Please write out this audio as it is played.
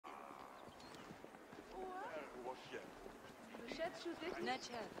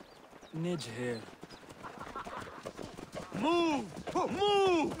Nidge. Move!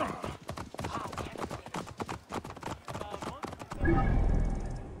 Move!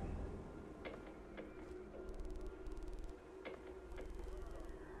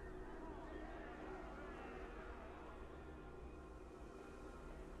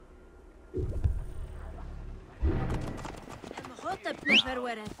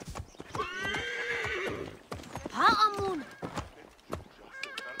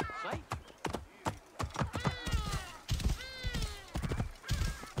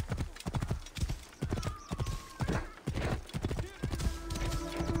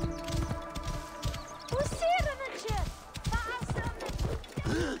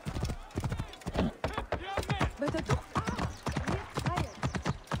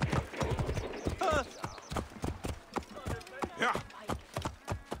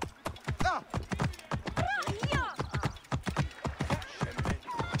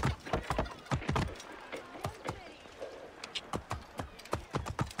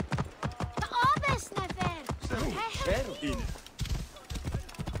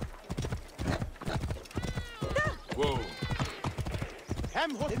 Whoa.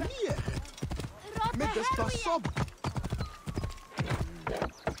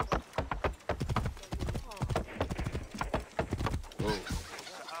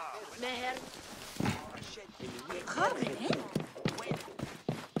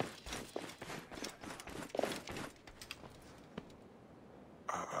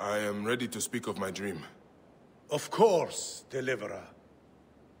 I am ready to speak of my dream. Of course, Deliverer.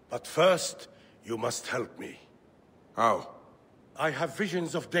 But first, you must help me. How? I have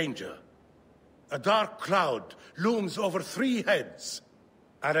visions of danger. A dark cloud looms over 3 heads.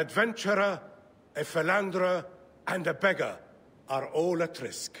 An adventurer, a philanderer, and a beggar are all at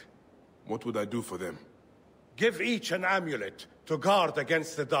risk. What would I do for them? Give each an amulet to guard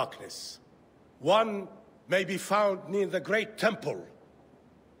against the darkness. One may be found near the Great Temple,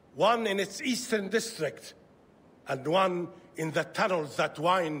 one in its eastern district, and one in the tunnels that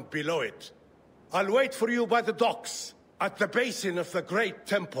wind below it. I'll wait for you by the docks, at the basin of the Great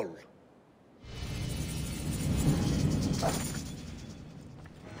Temple.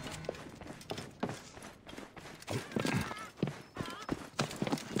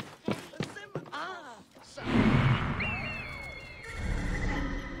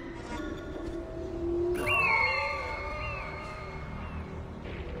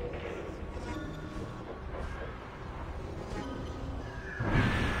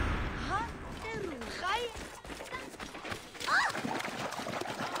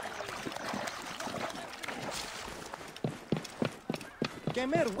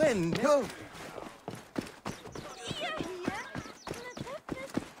 Go!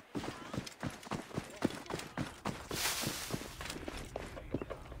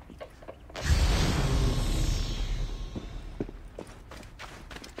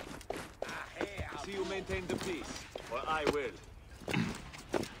 See you maintain the peace, or I will.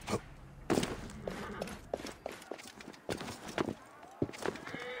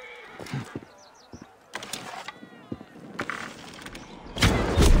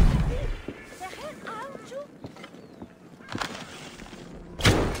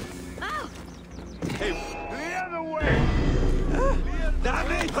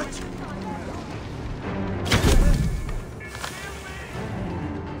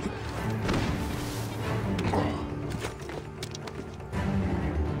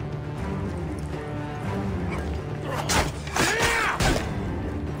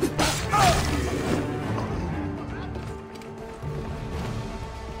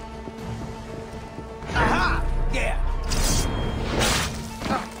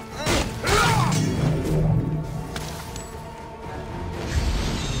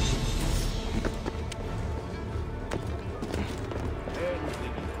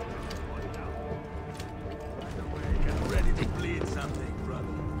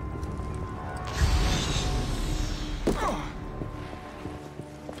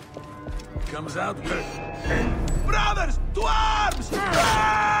 Comes out good. Brothers, to arms!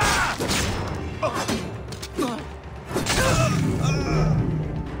 Ah!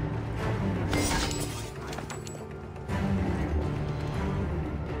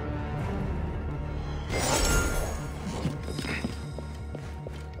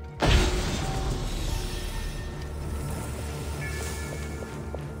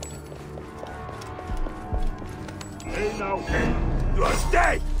 Hey now, you are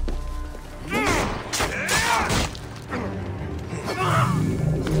dead!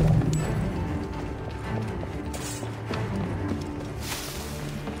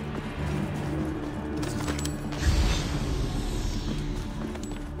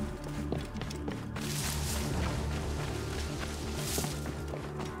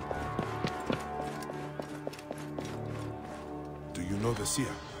 know the seer?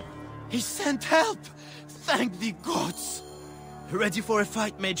 He sent help! Thank the gods! Ready for a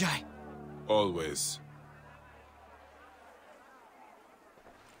fight, Magi? Always.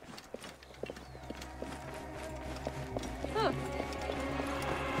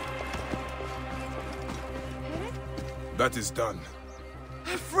 That is done.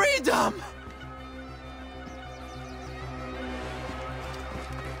 Freedom!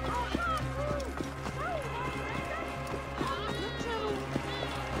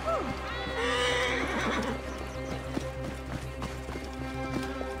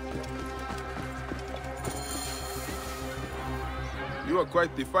 You are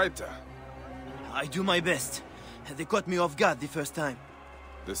quite the fighter. I do my best. They caught me off guard the first time.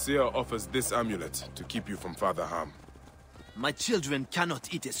 The seer offers this amulet to keep you from further harm. My children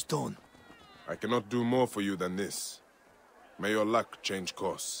cannot eat a stone. I cannot do more for you than this. May your luck change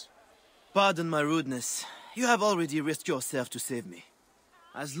course. Pardon my rudeness. You have already risked yourself to save me.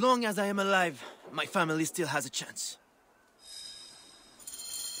 As long as I am alive, my family still has a chance.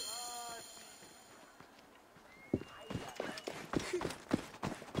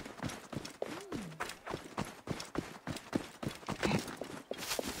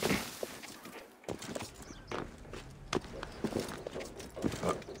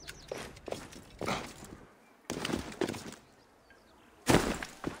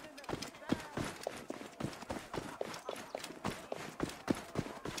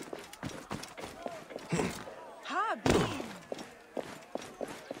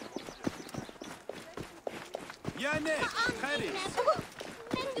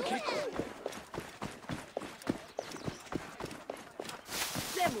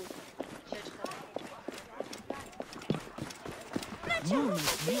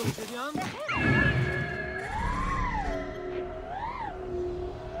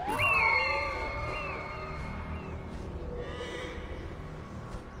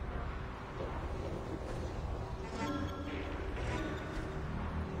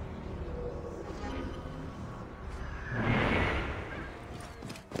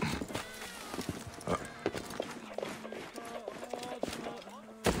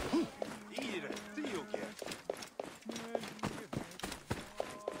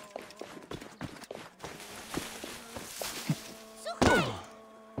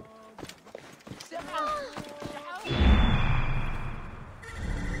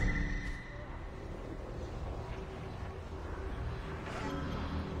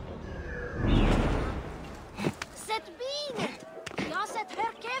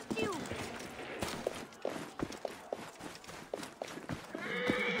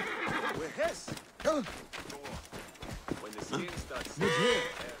 When the skin starts...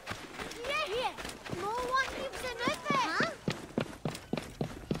 Hier! No one lives in it, huh?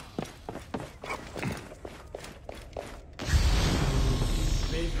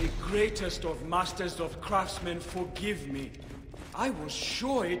 May the greatest of masters of craftsmen forgive me. I was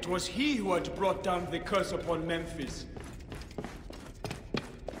sure it was he who had brought down the curse upon Memphis.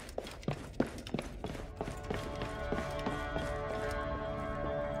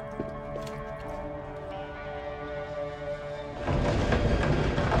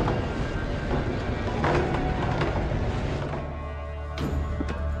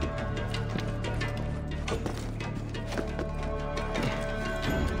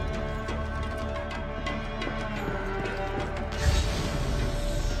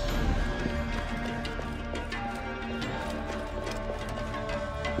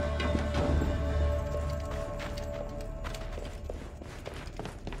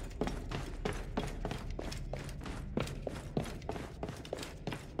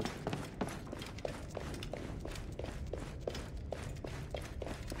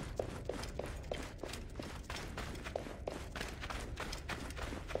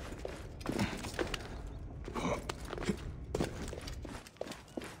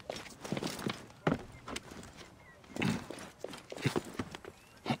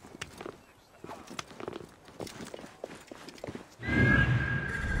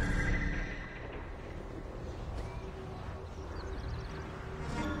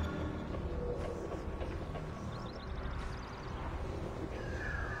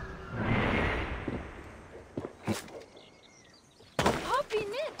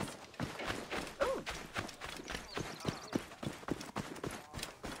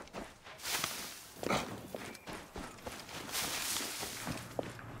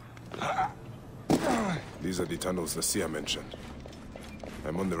 These are the tunnels the seer mentioned.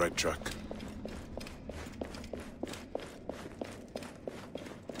 I'm on the right track.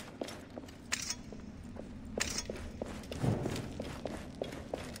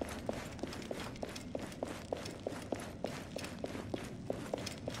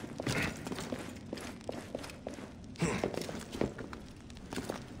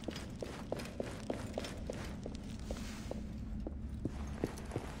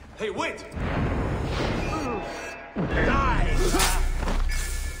 Hey, wait! Die!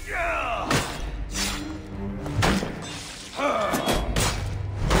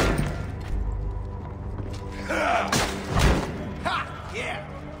 Yeah!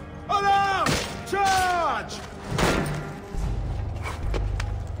 Alarm! Charge!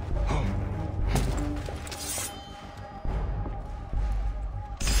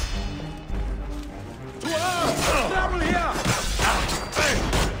 Double here!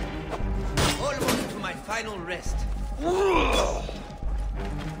 Almost to my final rest.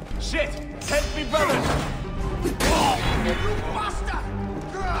 Shit! Help me, brother!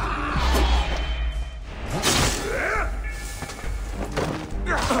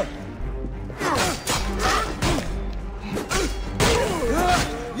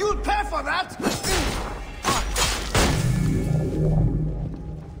 You'll pay for that!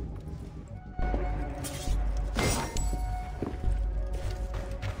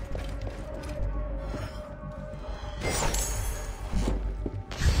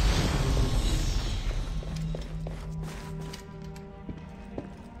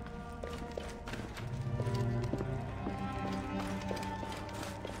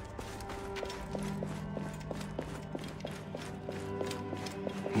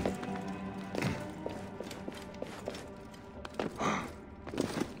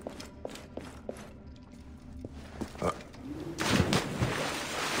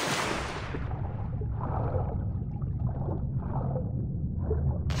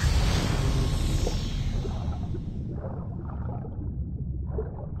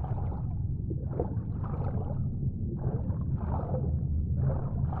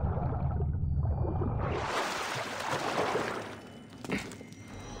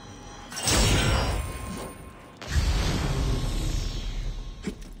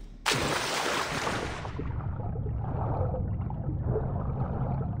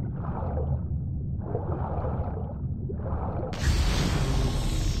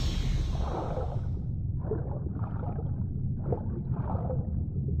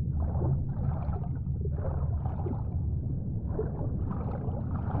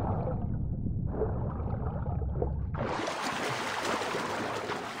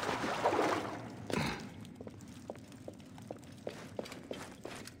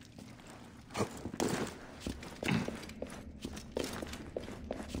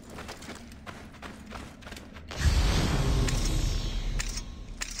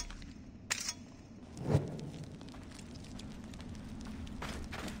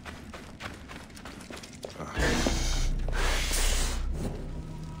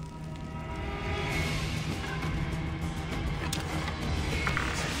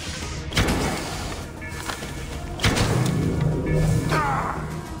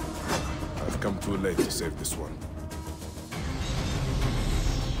 Too late to save this one.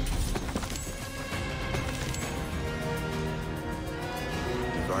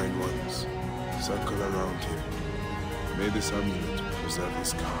 Divine ones, circle around him. May this amulet preserve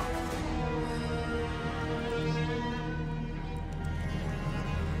his calm.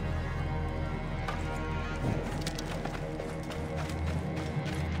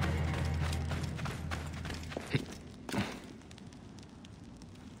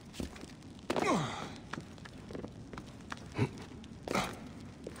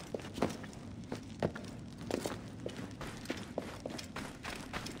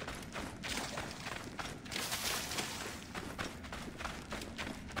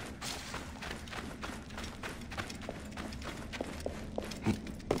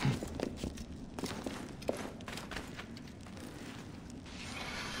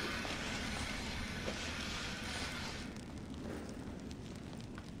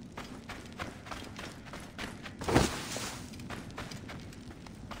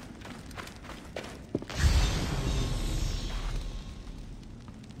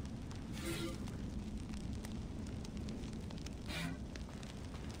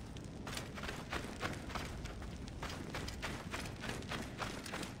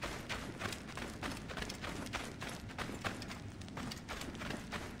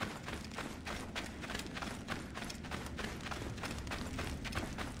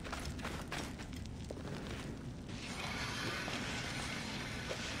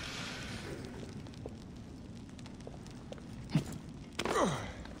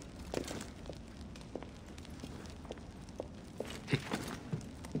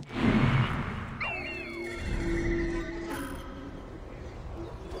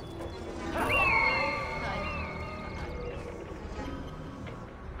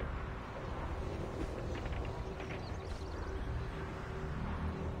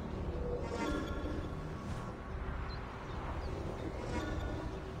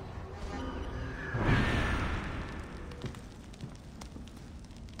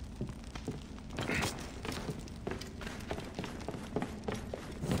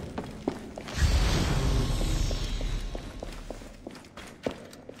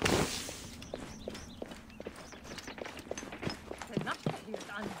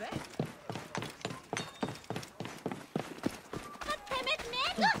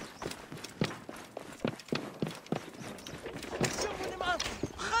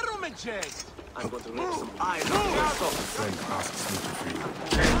 chest. I'm going to make some eyes on your soul. Friend asks me to free you.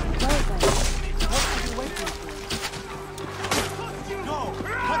 Well then, what are you waiting for? No!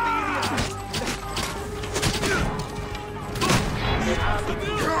 Cut the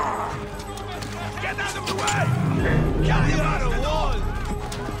idiot! Get out of the way! Get him out of the wall!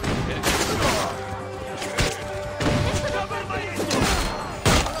 Cover my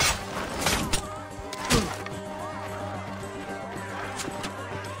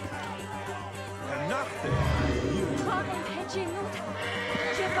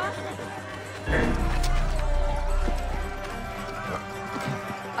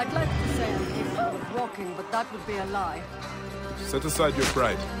I'd like to say I'm capable of walking, but that would be a lie. Set aside your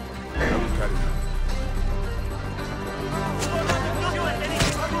pride. I will carry you.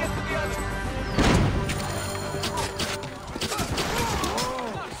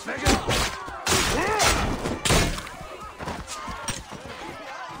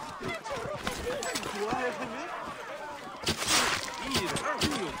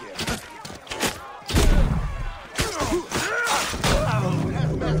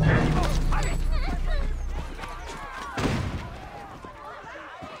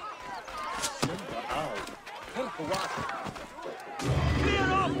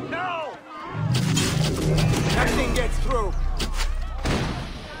 Clear off now! Nothing gets through.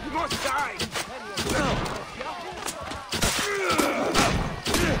 You must die.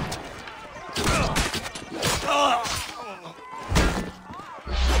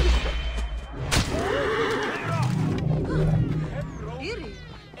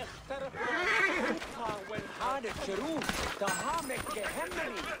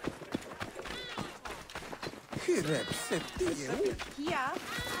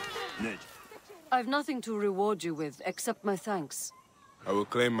 I've nothing to reward you with, except my thanks. I will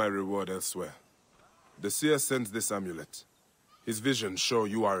claim my reward elsewhere. The seer sends this amulet. His visions show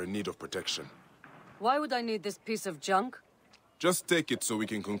you are in need of protection. Why would I need this piece of junk? Just take it so we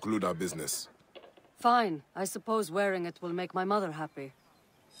can conclude our business. Fine. I suppose wearing it will make my mother happy.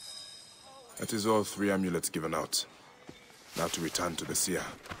 That is all 3 amulets given out. Now to return to the seer.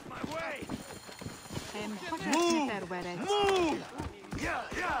 My way! Move! Move! Yeah,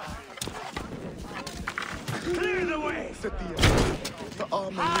 yeah! Clear the way!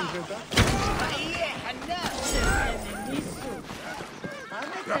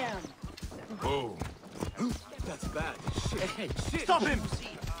 Oh. That's bad. Shit. Hey, shit. Stop him!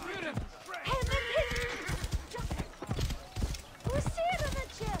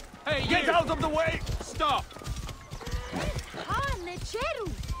 Hey, get out of the way! Stop!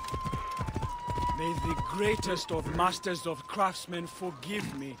 May the greatest of masters of craftsmen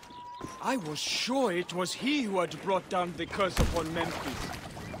forgive me. I was sure it was he who had brought down the curse upon Memphis.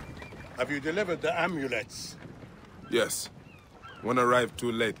 Have you delivered the amulets? Yes. One arrived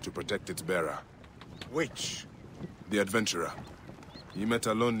too late to protect its bearer. Which? The adventurer. He met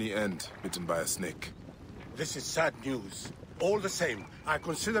a lonely end, bitten by a snake. This is sad news. All the same, I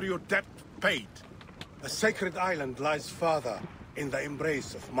consider your debt paid. A sacred island lies farther in the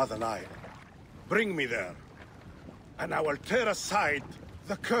embrace of Mother Nile. Bring me there, and I will tear aside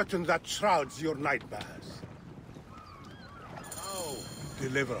the curtain that shrouds your nightmares. Oh,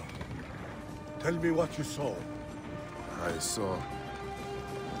 deliverer, tell me what you saw. I saw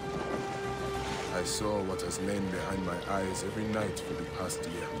what has lain behind my eyes every night for the past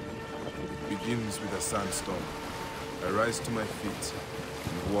year. It begins with a sandstorm. I rise to my feet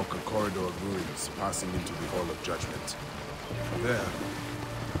and walk a corridor of ruins, passing into the Hall of Judgment. There,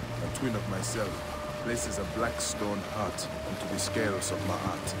 a twin of myself places a black stone heart into the scales of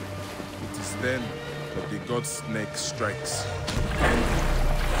Ma'at. It is then that the god snake strikes.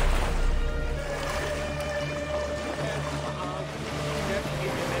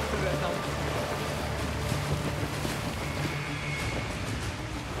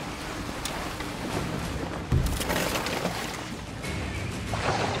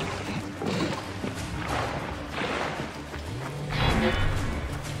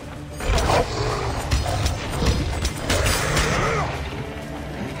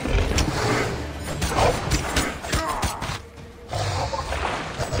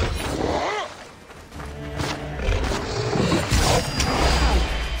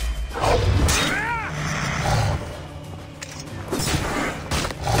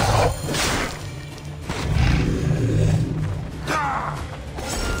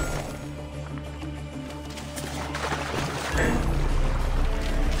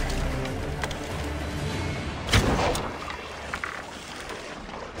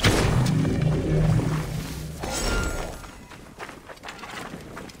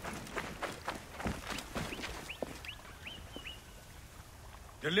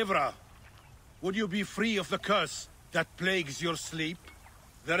 Deliverer, would you be free of the curse that plagues your sleep?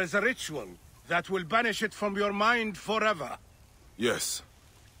 There is a ritual that will banish it from your mind forever. Yes.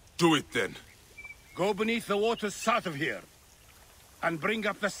 Do it then. Go beneath the waters south of here, and bring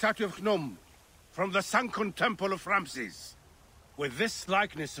up the statue of Gnome from the sunken temple of Ramses. With this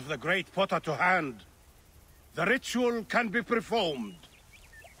likeness of the great potter to hand, the ritual can be performed.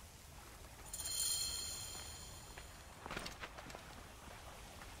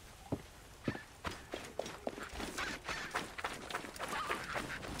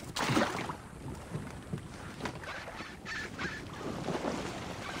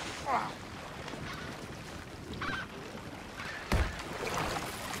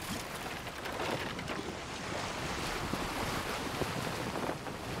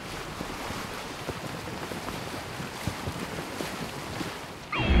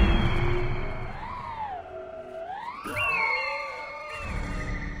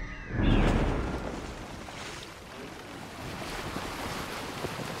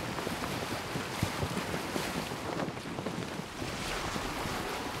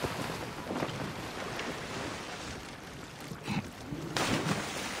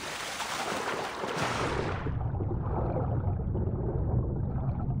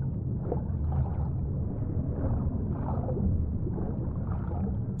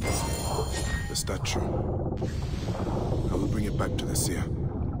 The statue. I will bring it back to the seer.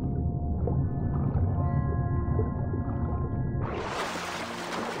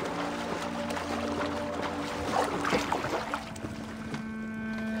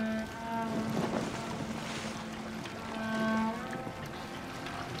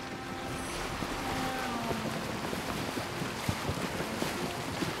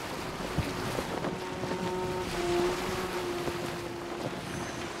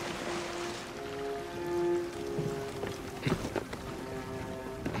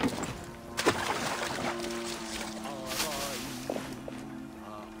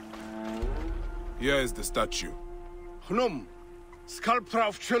 Here is the statue. Gnome, sculptor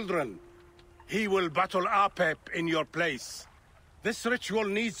of children, he will battle Apep in your place. This ritual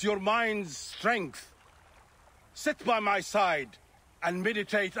needs your mind's strength. Sit by my side and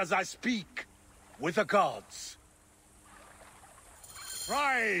meditate as I speak with the gods.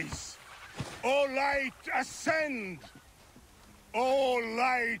 Rise! O light, ascend! O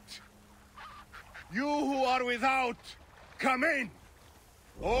light! You who are without, come in!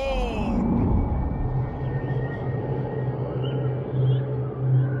 Oh!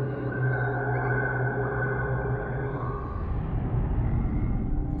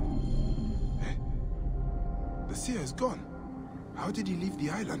 The seer is gone. How did he leave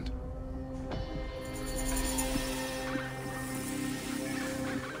the island?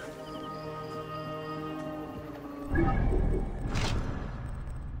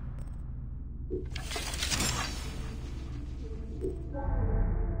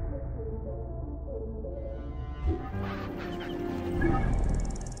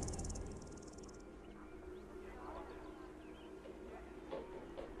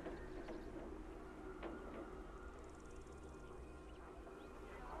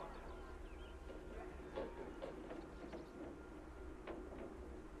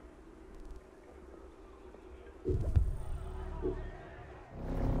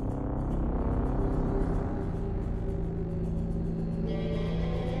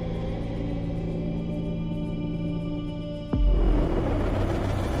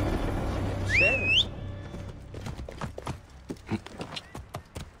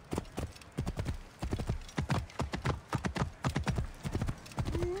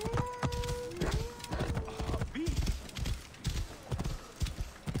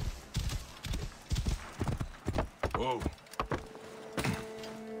 Whoa.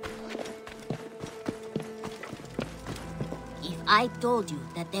 If I told you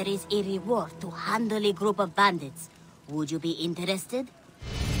that there is a reward to handle a group of bandits, would you be interested?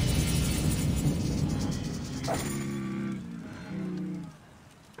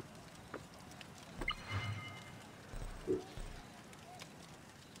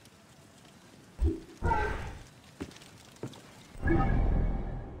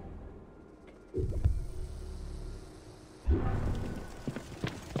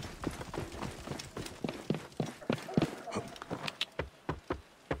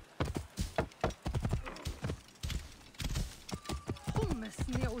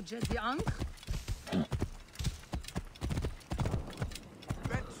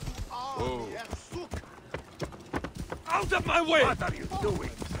 Whoa. Out of my way! What are you doing?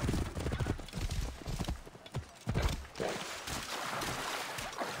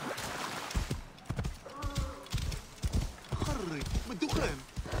 حرك بدخان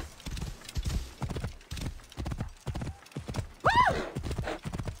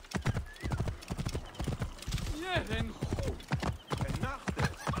Whoa.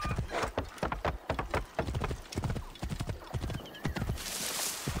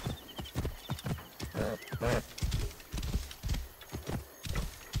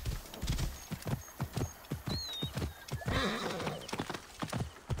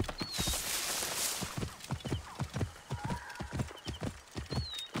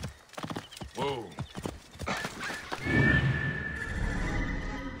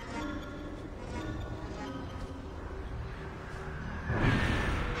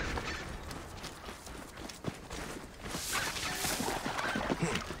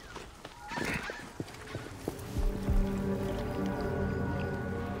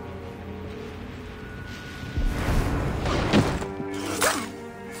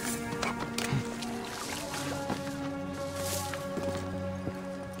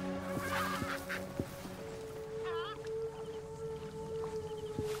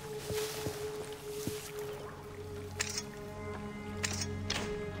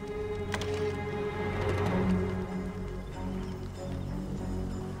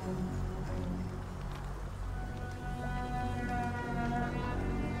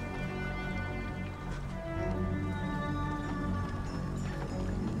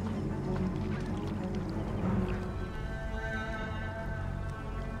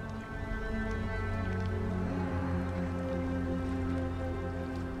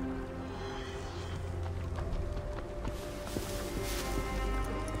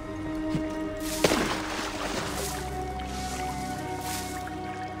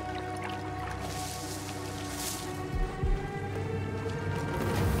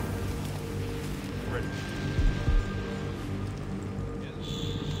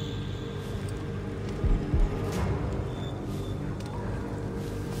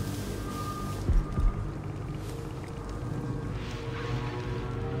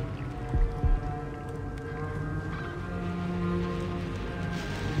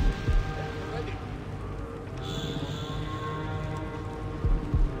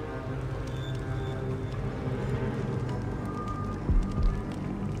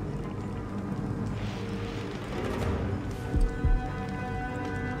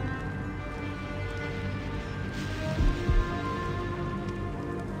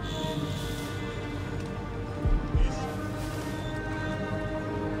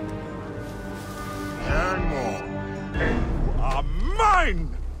 Mine!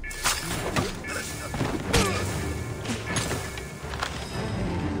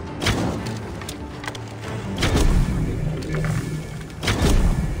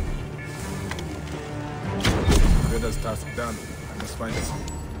 Veda's task done. I must find it.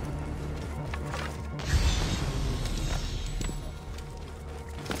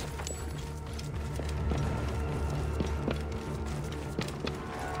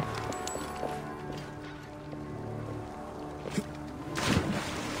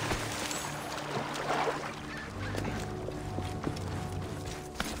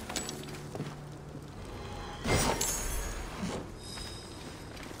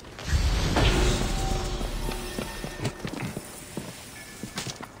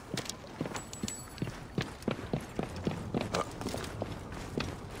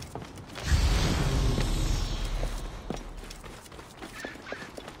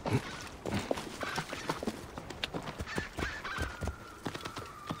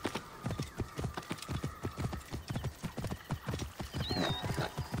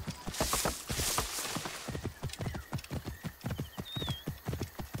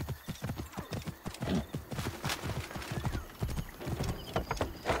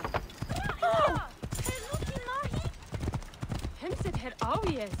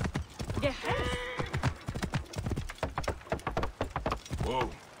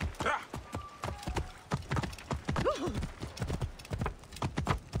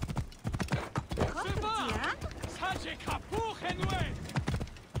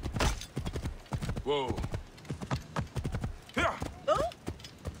 Whoa. Whoa.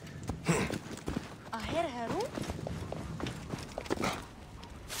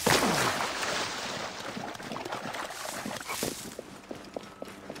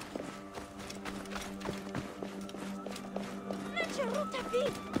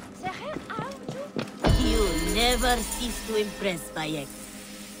 You never cease to impress, Bayek.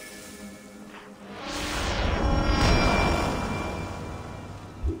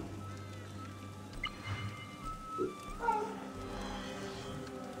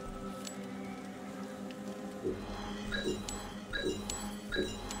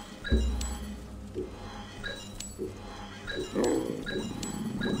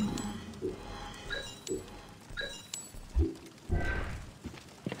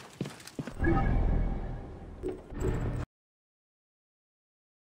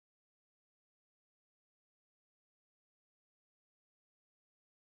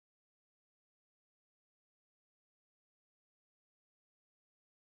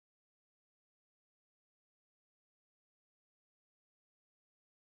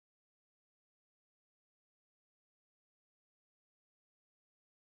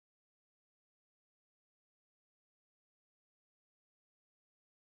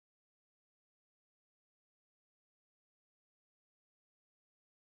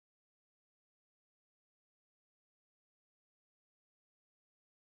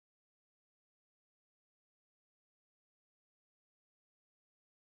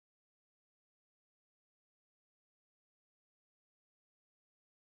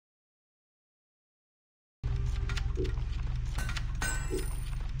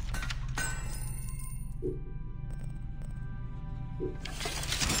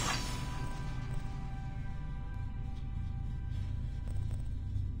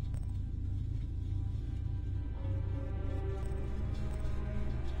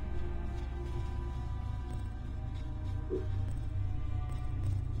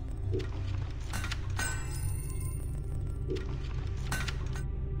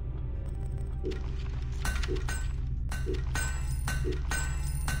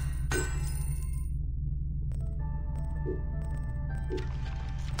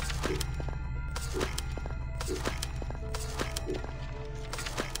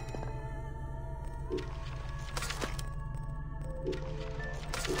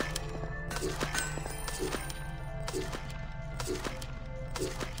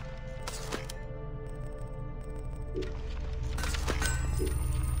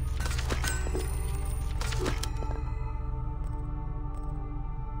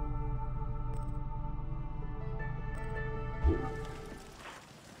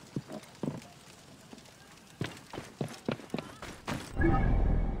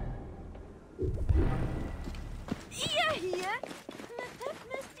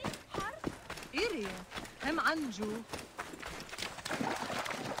 عنجو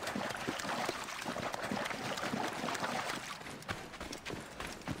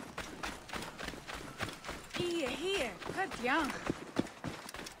هي كاتيان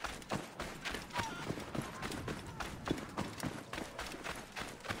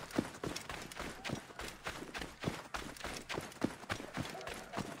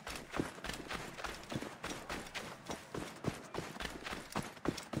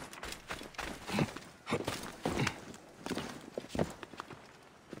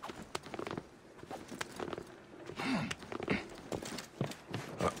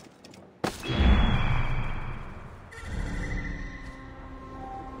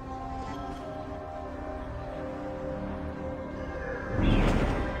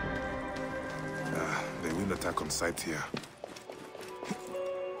attack on sight here.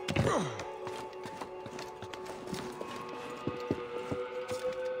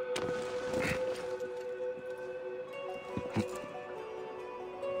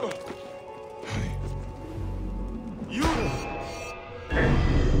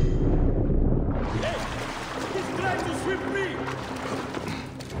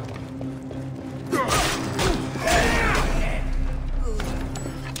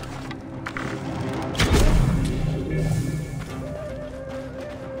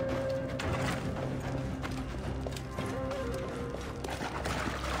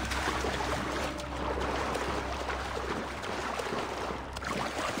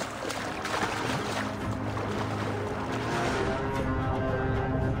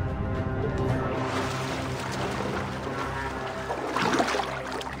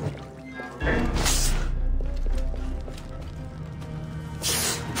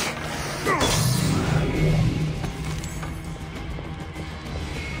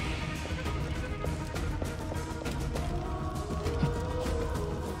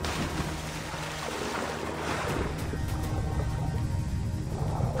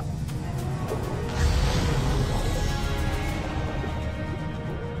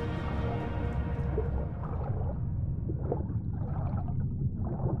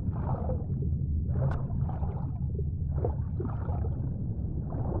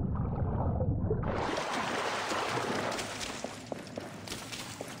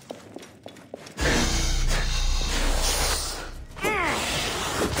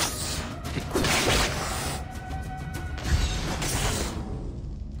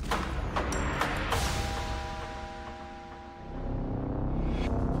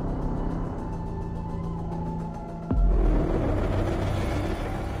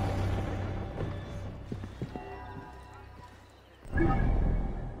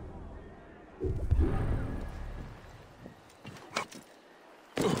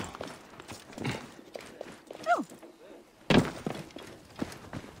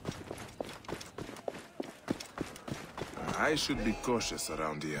 I should be cautious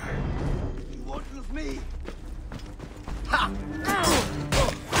around here. You won't lose me!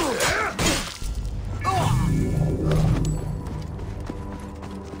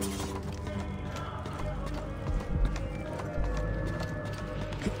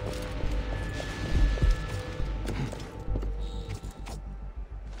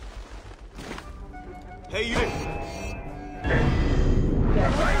 Hey, you!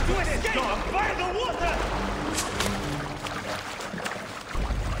 Right to it, dog! Fire the water!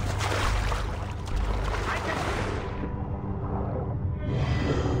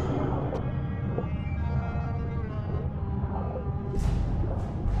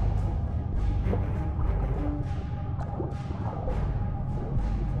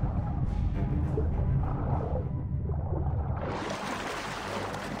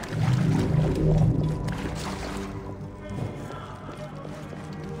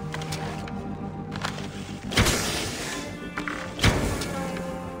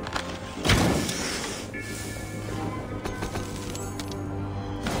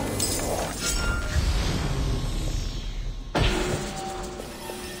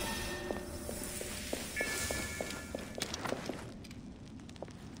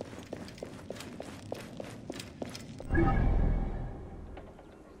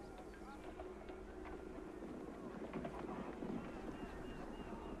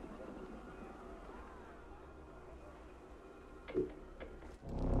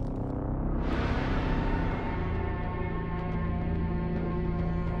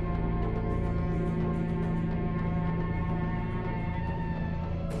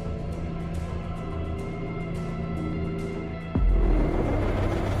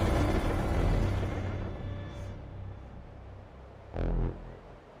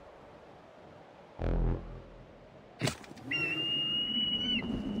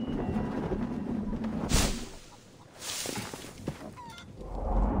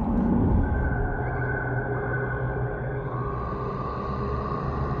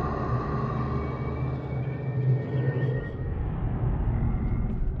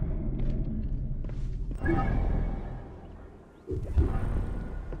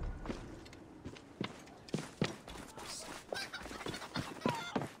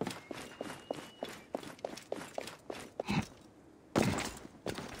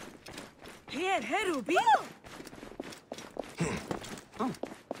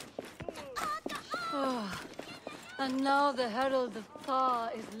 And now the Herald of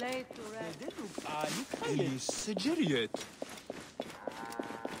Tha is laid to rest.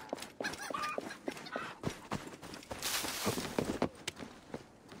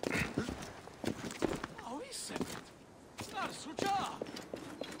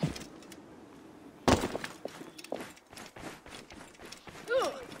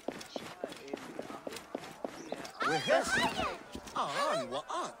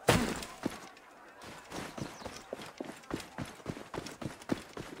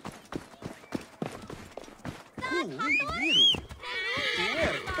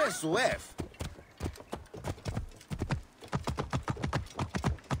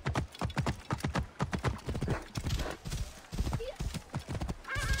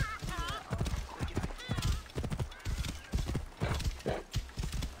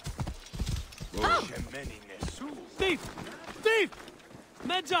 Thief! Thief!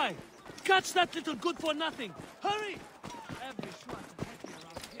 Magi! Catch that little good-for-nothing! Hurry!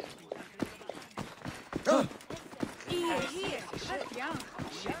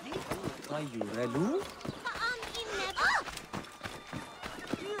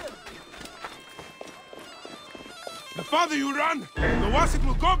 The farther you run, the worse it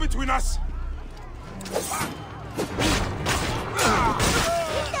will go between us!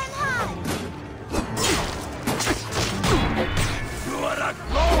 You are a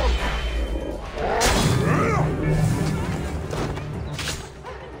clone!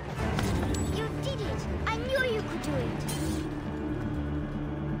 You did it! I knew you could do it!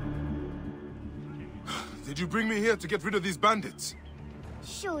 Did you bring me here to get rid of these bandits?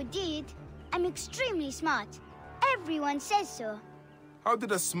 Sure did. I'm extremely smart. Everyone says so. How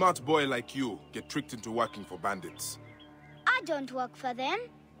did a smart boy like you get tricked into working for bandits? I don't work for them.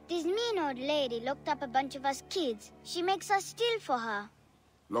 This mean old lady locked up a bunch of us kids. She makes us steal for her.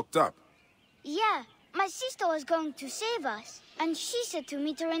 Locked up? Yeah, my sister was going to save us, and she said to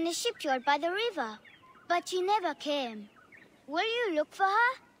meet her in the shipyard by the river. But she never came. Will you look for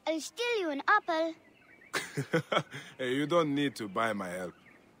her? I'll steal you an apple. Hey, you don't need to buy my help.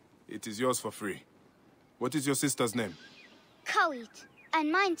 It is yours for free. What is your sister's name? Kawit,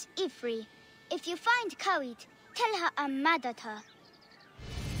 and mine's Ifri. If you find Kawit, tell her I'm mad at her.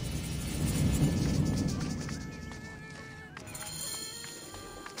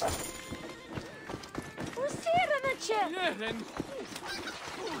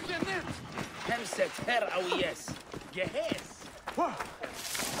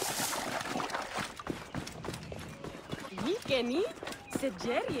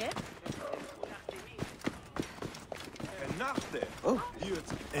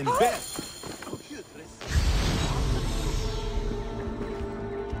 And bet.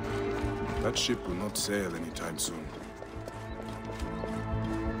 That ship will not sail anytime soon.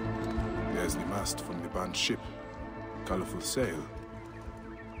 There's the mast from the banned ship. Colorful sail.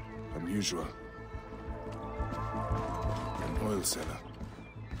 Unusual. An oil cellar.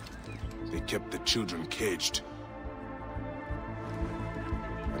 They kept the children caged.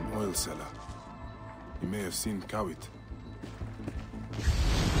 An oil cellar. You may have seen Kawit.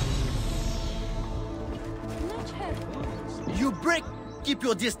 You break! Keep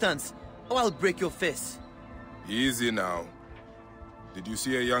your distance, or I'll break your face. Easy now. Did you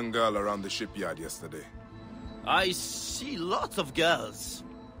see a young girl around the shipyard yesterday? I see lots of girls.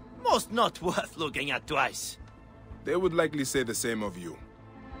 Most not worth looking at twice. They would likely say the same of you.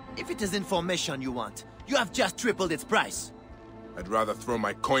 If it is information you want, you have just tripled its price. I'd rather throw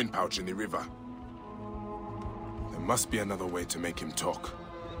my coin pouch in the river. The There must be another way to make him talk.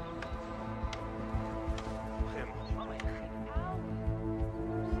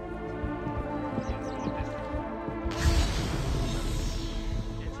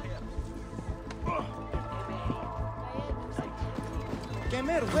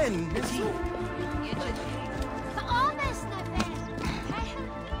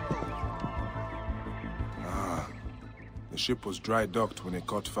 Ah, the ship was dry docked when it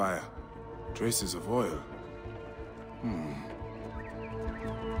caught fire. Traces of oil.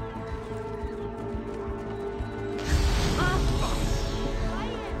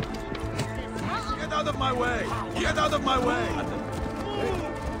 Get out of my way! Get out of my way!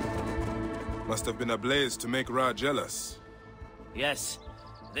 Must have been a blaze to make Ra jealous. Yes.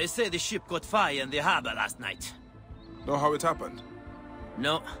 They say the ship caught fire in the harbor last night. Know how it happened?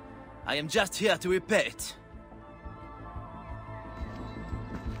 No. I am just here to repair it.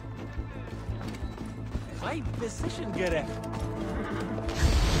 High position, Gerek.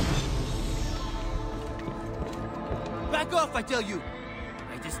 Back off, I tell you!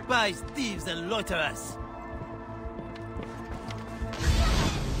 I despise thieves and loiterers.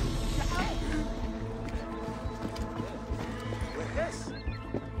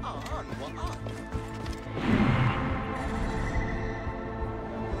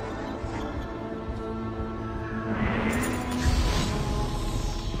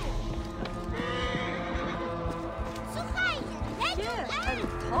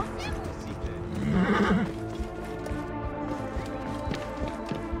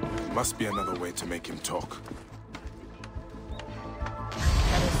 Must be another way to make him talk.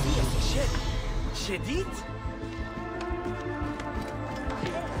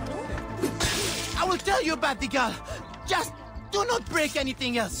 I will tell you about the girl. Just do not break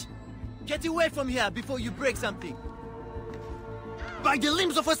anything else. Get away from here before you break something. By the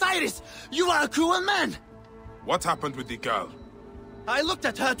limbs of Osiris, you are a cruel man! What happened with the girl? I looked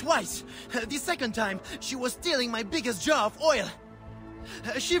at her twice. The second time, she was stealing my biggest jar of oil.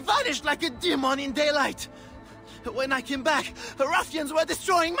 She vanished like a demon in daylight. When I came back, ruffians were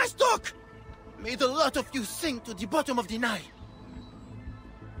destroying my stock. May the lot of you sink to the bottom of the Nile.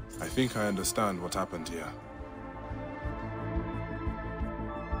 I think I understand what happened here.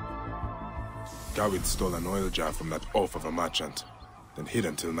 Gawit stole an oil jar from that oaf of a merchant, then hid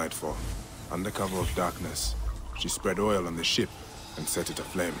until nightfall. Under cover of darkness, she spread oil on the ship and set it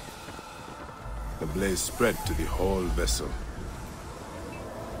aflame. The blaze spread to the whole vessel.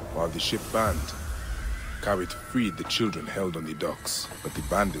 While the ship burned, Gawit freed the children held on the docks, but the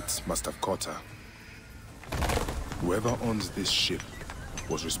bandits must have caught her. Whoever owns this ship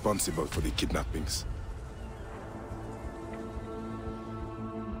was responsible for the kidnappings.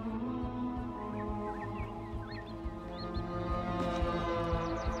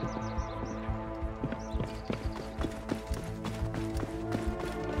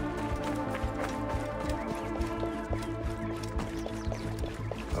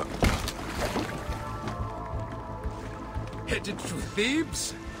 Headed to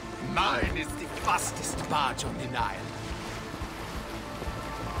Thebes? Mine is the fastest barge on the Nile.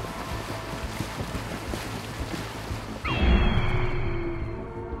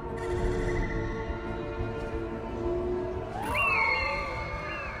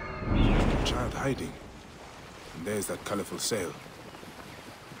 Child hiding. And there's that colorful sail.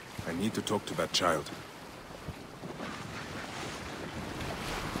 I need to talk to that child.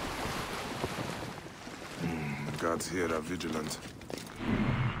 The guards here are vigilant.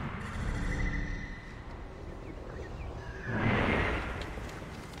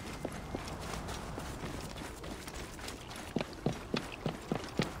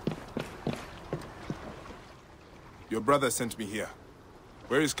 Your brother sent me here.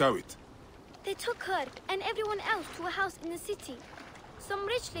 Where is Gawit? They took her and everyone else to a house in the city. Some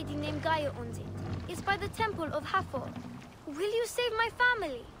rich lady named Gaia owns it. It's by the temple of Hathor. Will you save my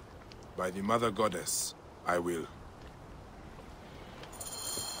family? By the Mother Goddess, I will.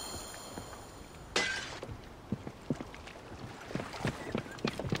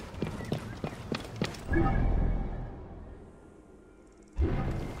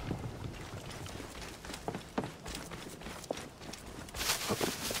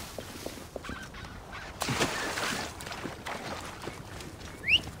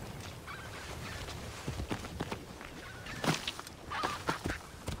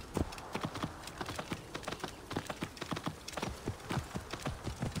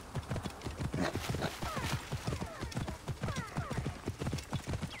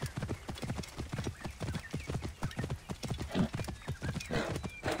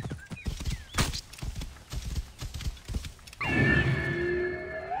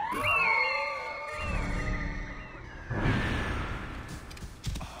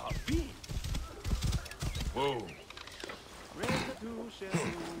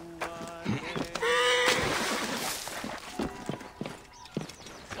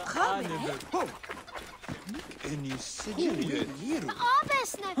 Any sigil here? No one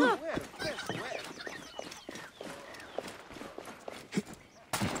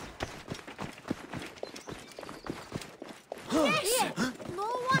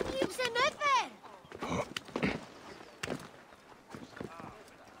lives in Unveil.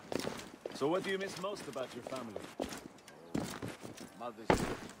 So what do you miss most about your family? Mother's...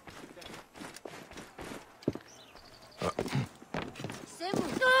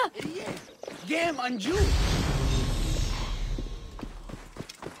 Game Anju!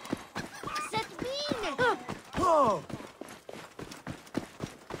 Oh!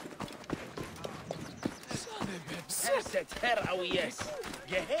 Set her yes.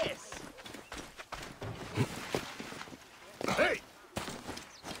 Yes. Hey!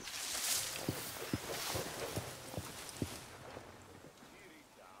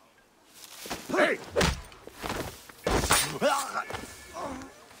 Hey!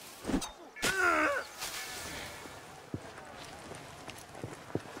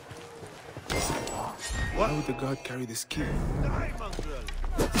 Why would the god carry this key?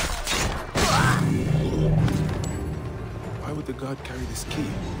 Why would the god carry this key?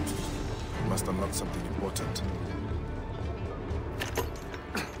 It must unlock something important.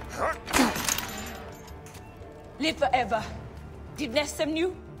 Live forever. Did Ness send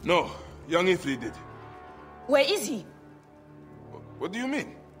you? No, young Ifri did. Where is he? What do you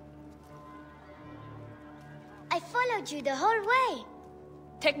mean? I followed you the whole way.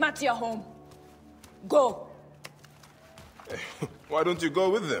 Take Matia home. Go. Why don't you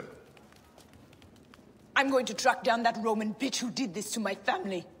go with them? I'm going to track down that Roman bitch who did this to my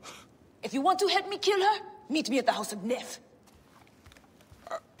family. If you want to help me kill her, meet me at the house of Neff.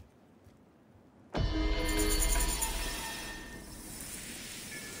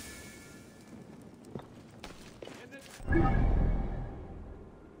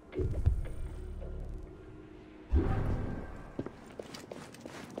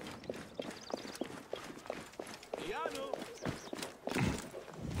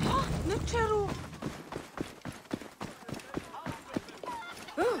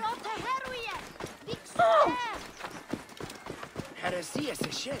 Heresia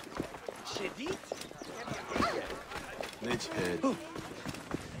se shed. Shedit? Lich head.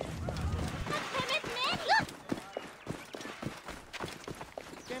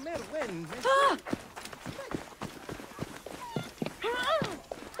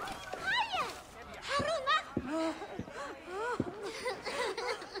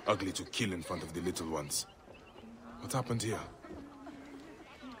 Ugly to kill in front of the little ones. What happened here?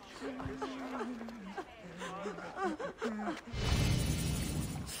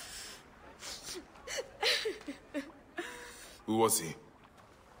 Who was he?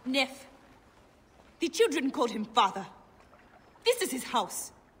 Neff. The children called him father. This is his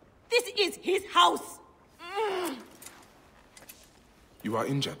house. This is his house! You are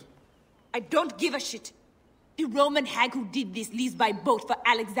injured. I don't give a shit. The Roman hag who did this leaves by boat for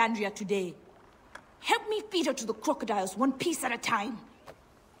Alexandria today. Help me feed her to the crocodiles, one piece at a time.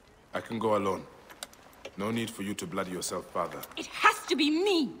 I can go alone. No need for you to bloody yourself, father. It has to be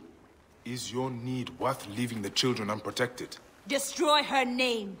me! Is your need worth leaving the children unprotected? Destroy her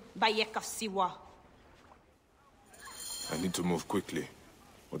name, Bayek of Siwa. I need to move quickly,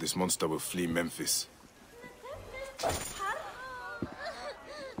 or this monster will flee Memphis.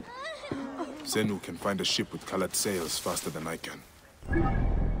 Zenu can find a ship with colored sails faster than I can.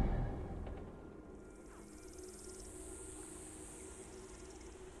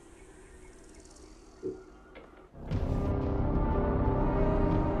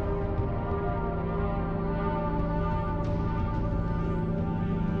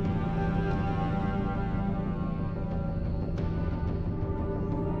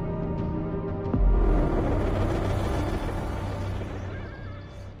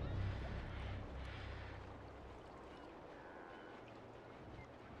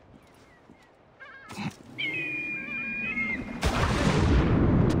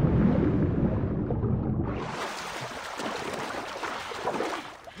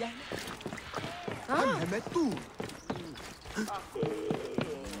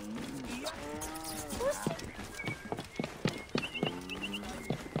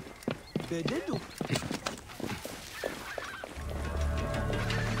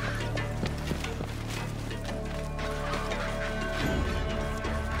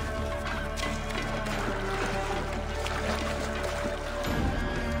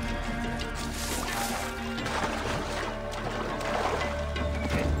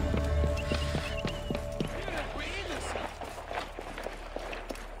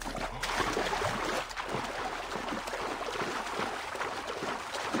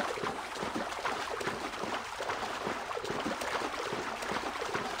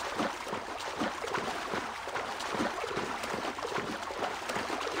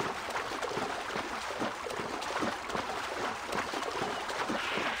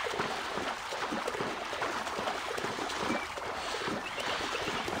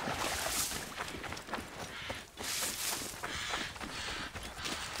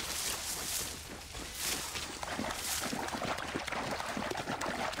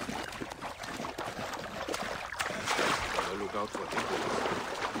 out for him.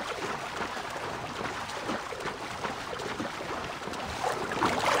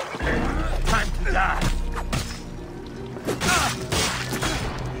 Time to die!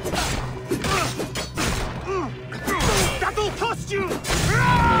 That'll cost you!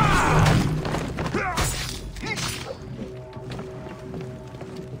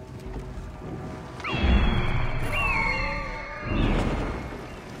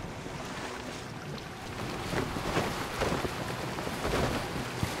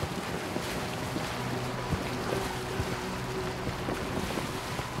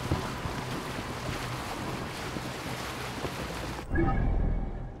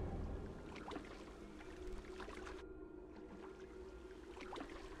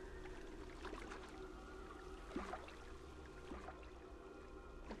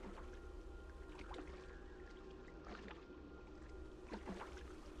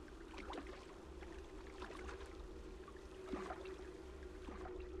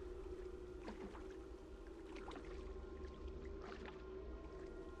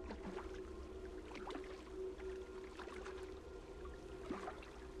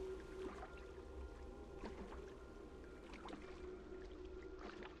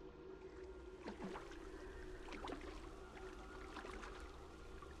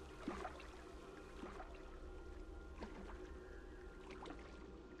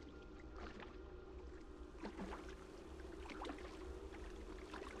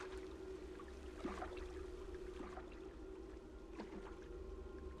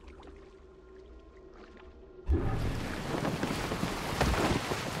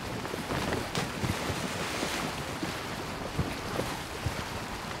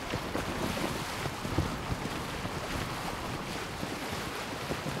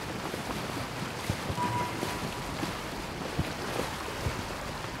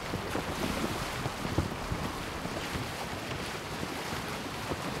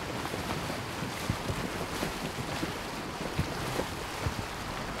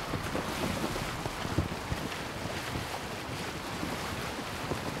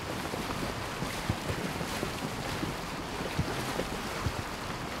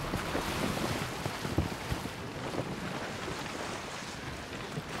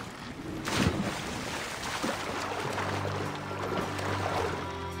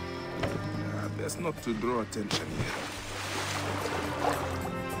 Not to draw attention here.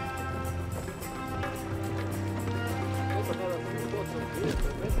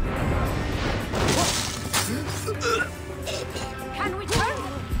 Can we turn?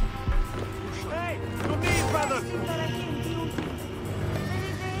 Hey, to me, brother!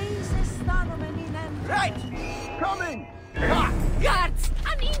 Right! Coming! Ha! Guards!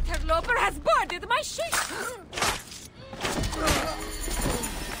 An interloper has boarded my ship!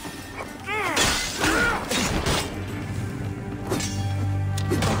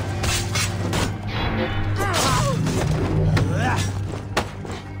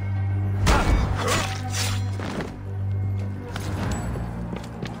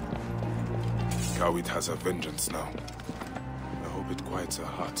 It has a vengeance now. I hope it quiets her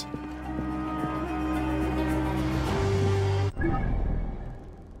heart.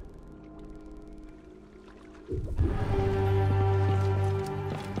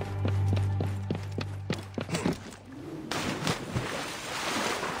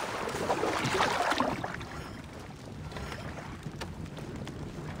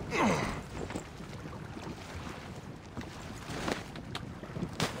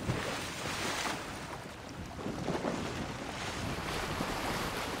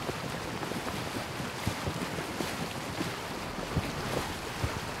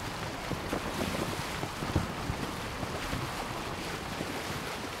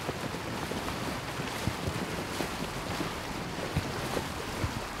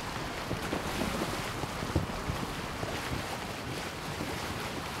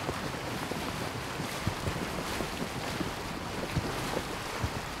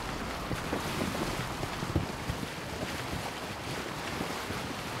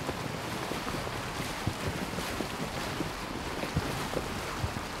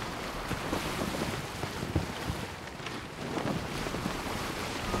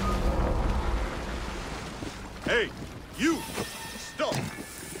 Hey, you! Stop!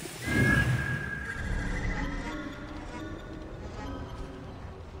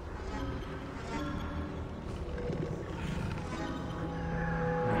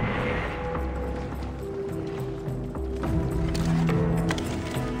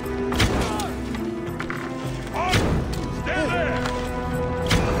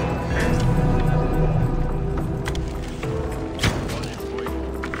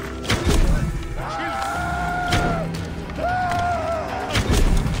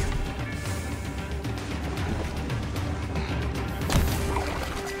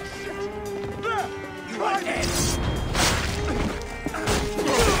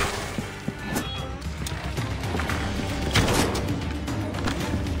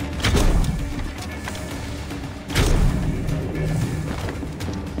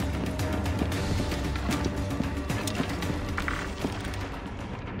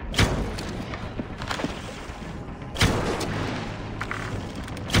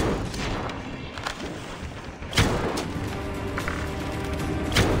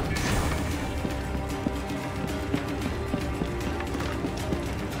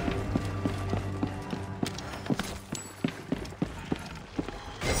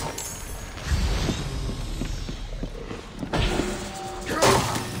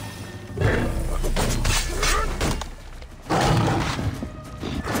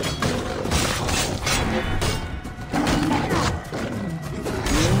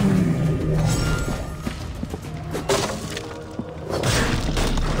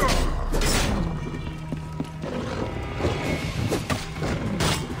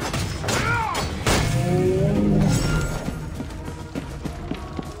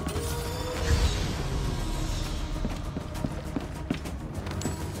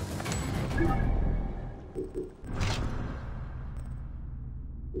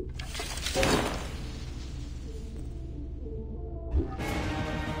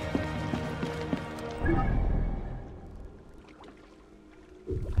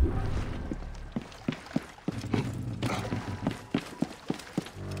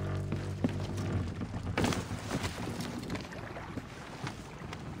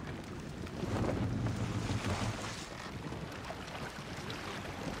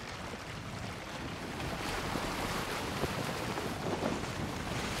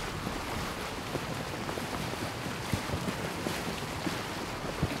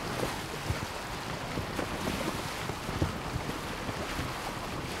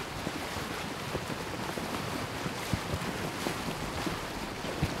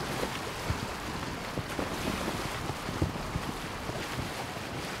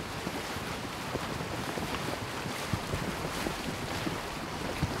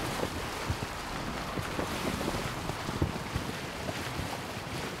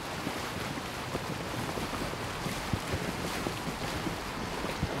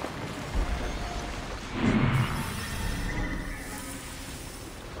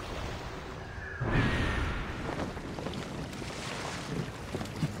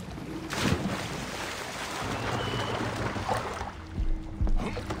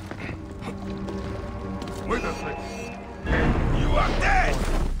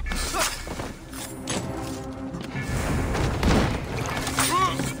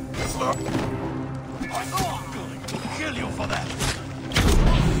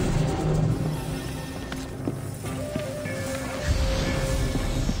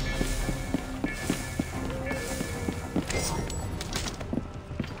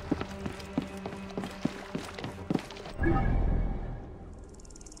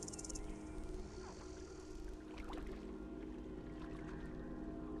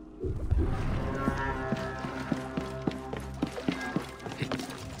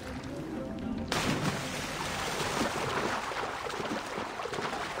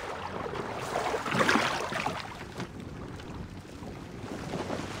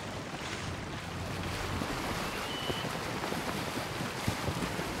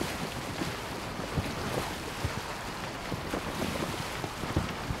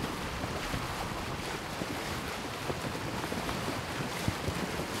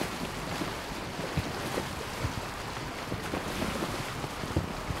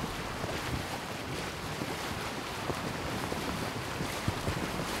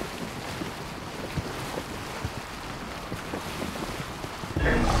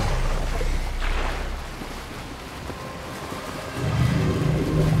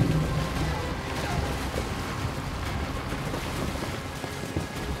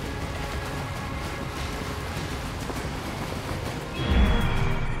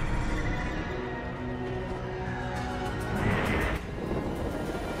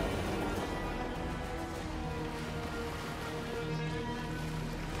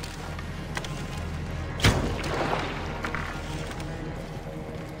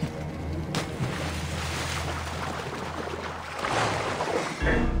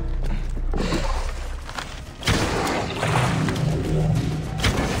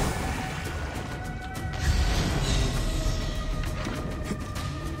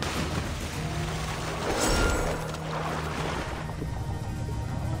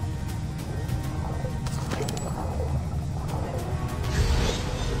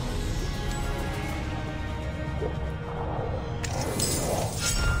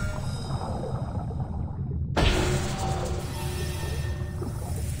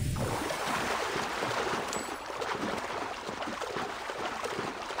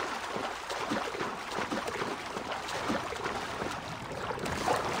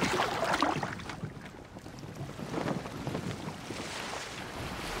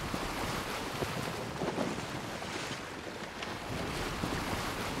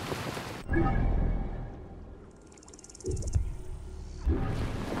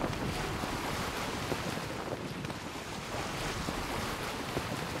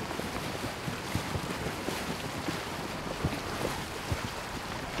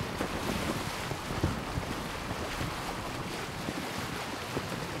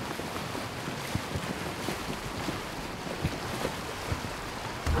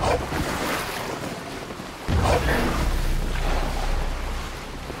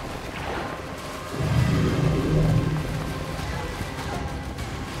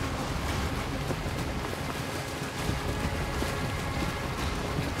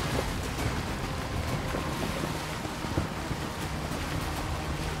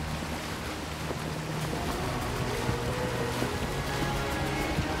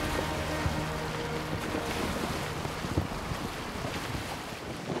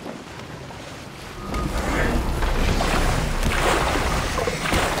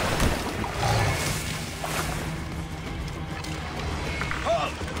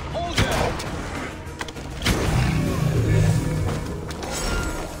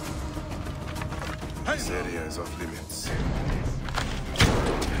 This area is off limits.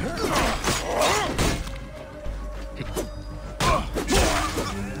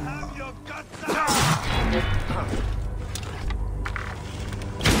 Have your guts out!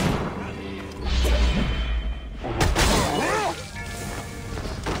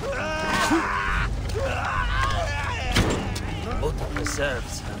 Ota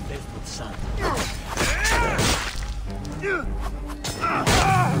preserves her faithful son.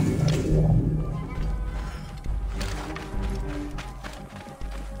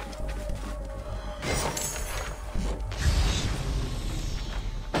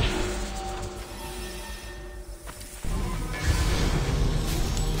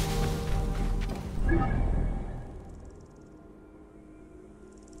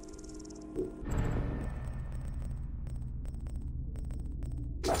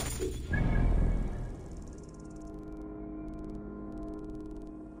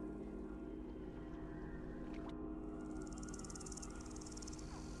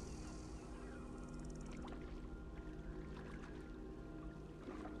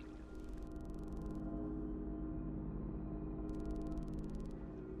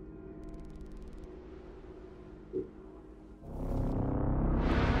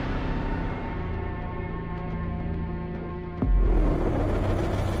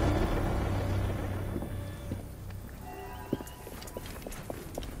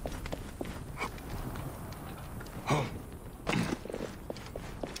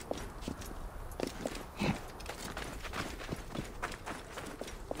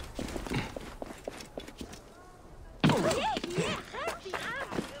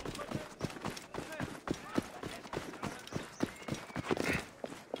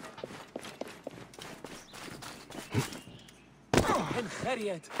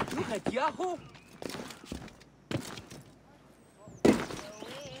 Harriet, look at Yahoo!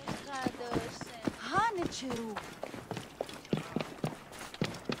 Hanichiru.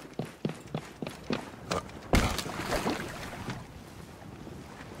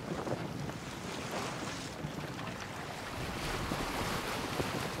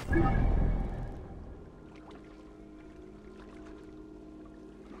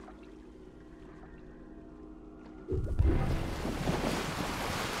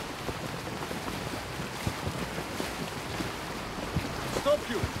 Stop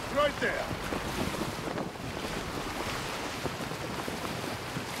you! Right there!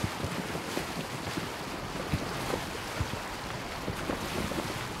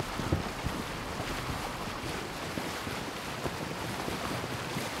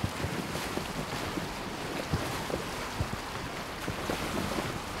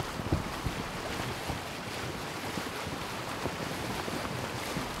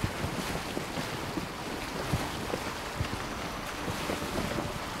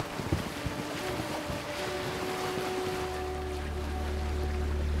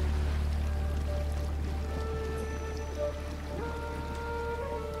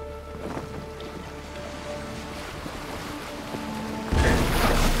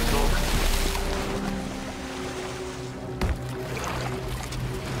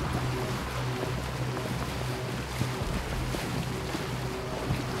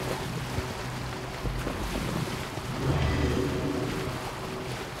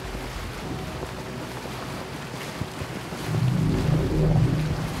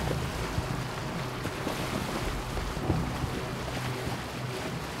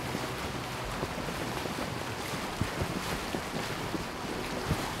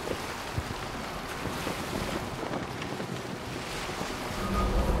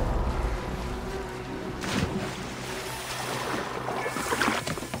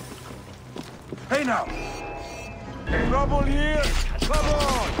 Hey now! Trouble here! Come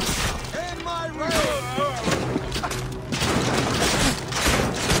on! In my way!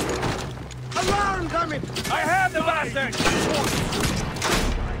 Alarm coming! I have the bastard!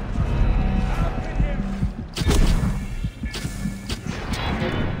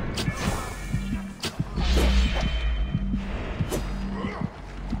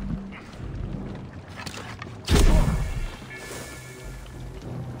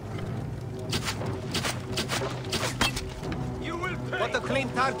 What a clean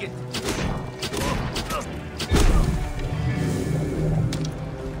target!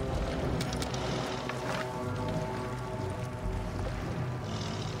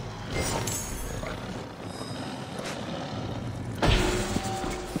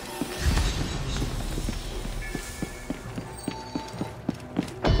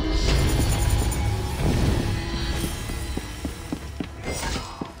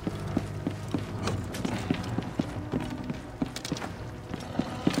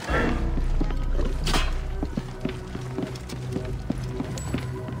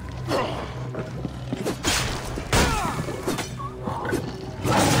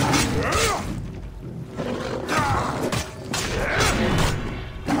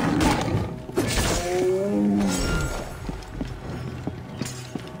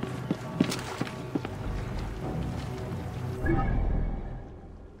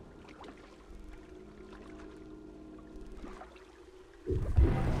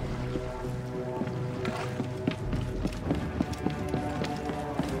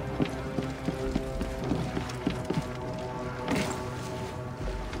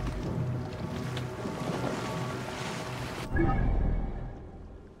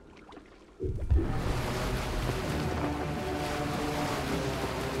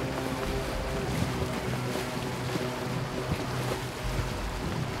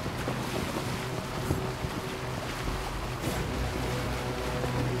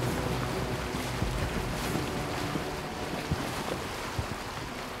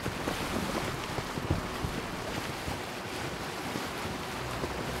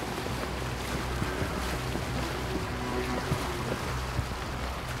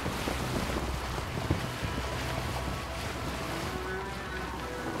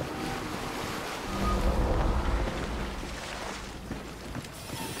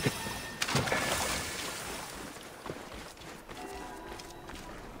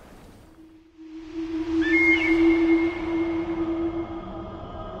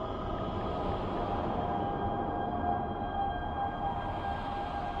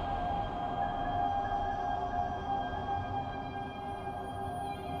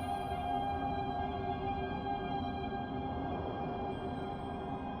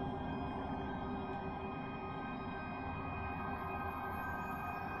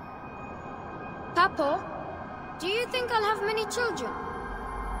 Capo, do you think I'll have many children?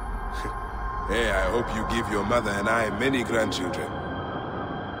 Hey, I hope you give your mother and I many grandchildren.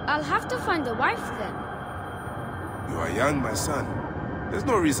 I'll have to find a wife then. You are young, my son. There's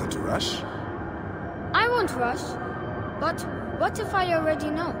no reason to rush. I won't rush. But what if I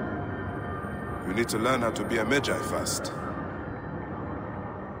already know? You need to learn how to be a magi first.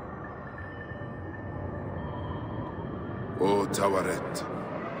 Oh, Tawaret.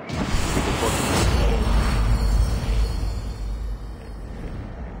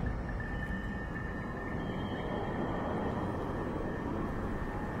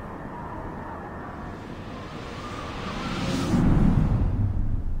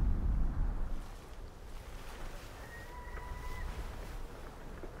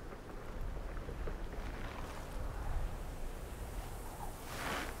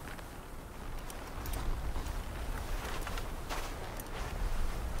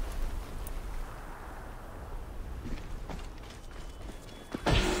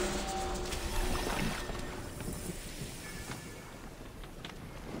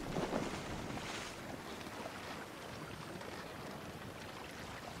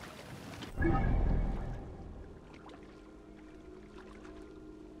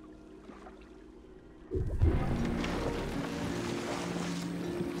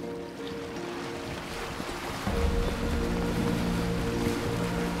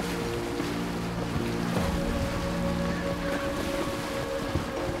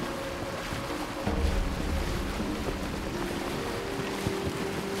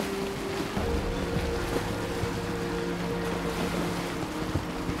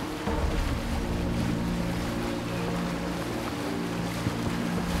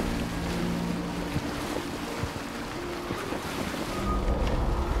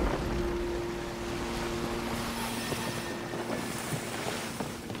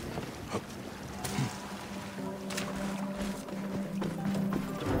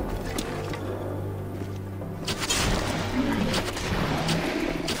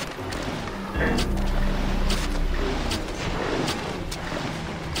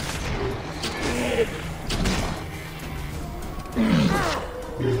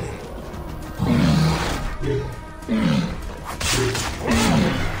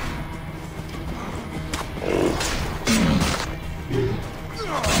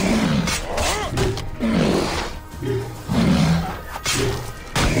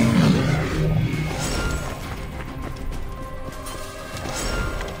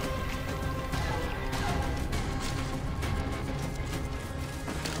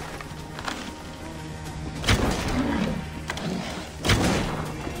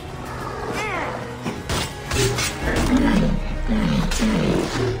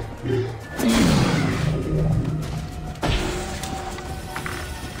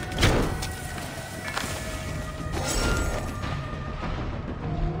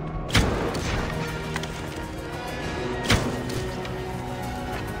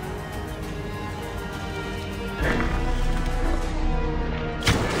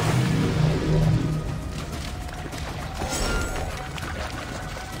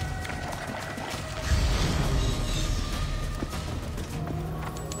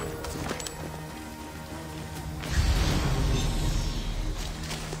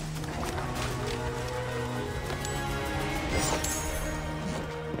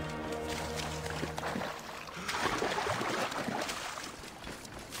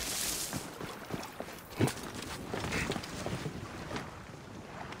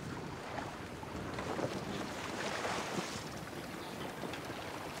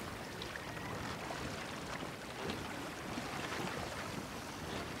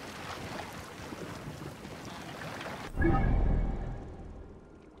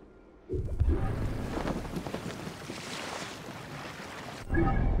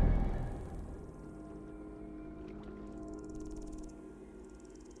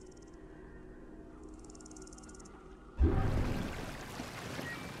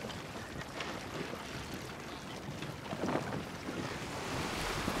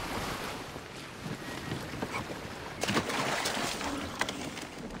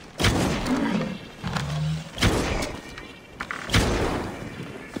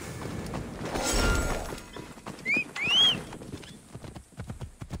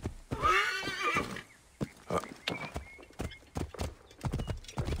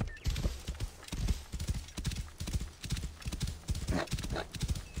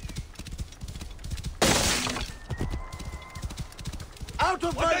 Out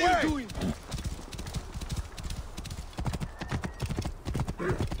of my way! What are you doing?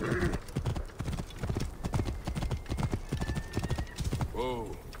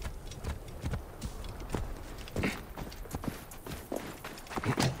 Whoa.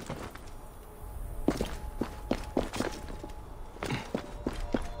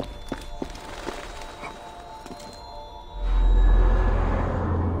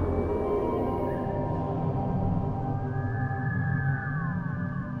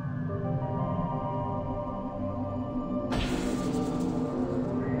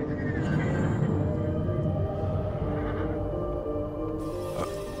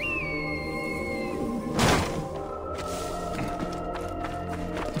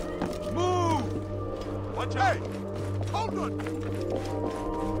 Watch out! Hey! Hold on!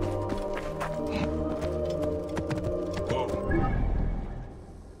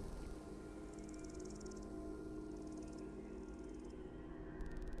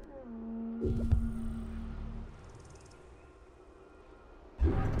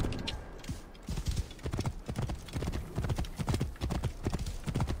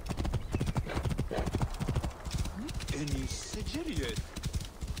 Any Sigiriad?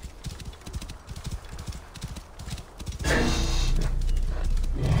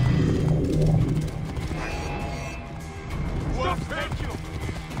 Stop! Thank you!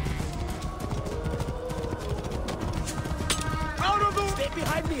 Out of the... Stay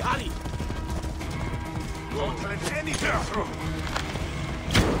behind me, hurry! Don't let anything through!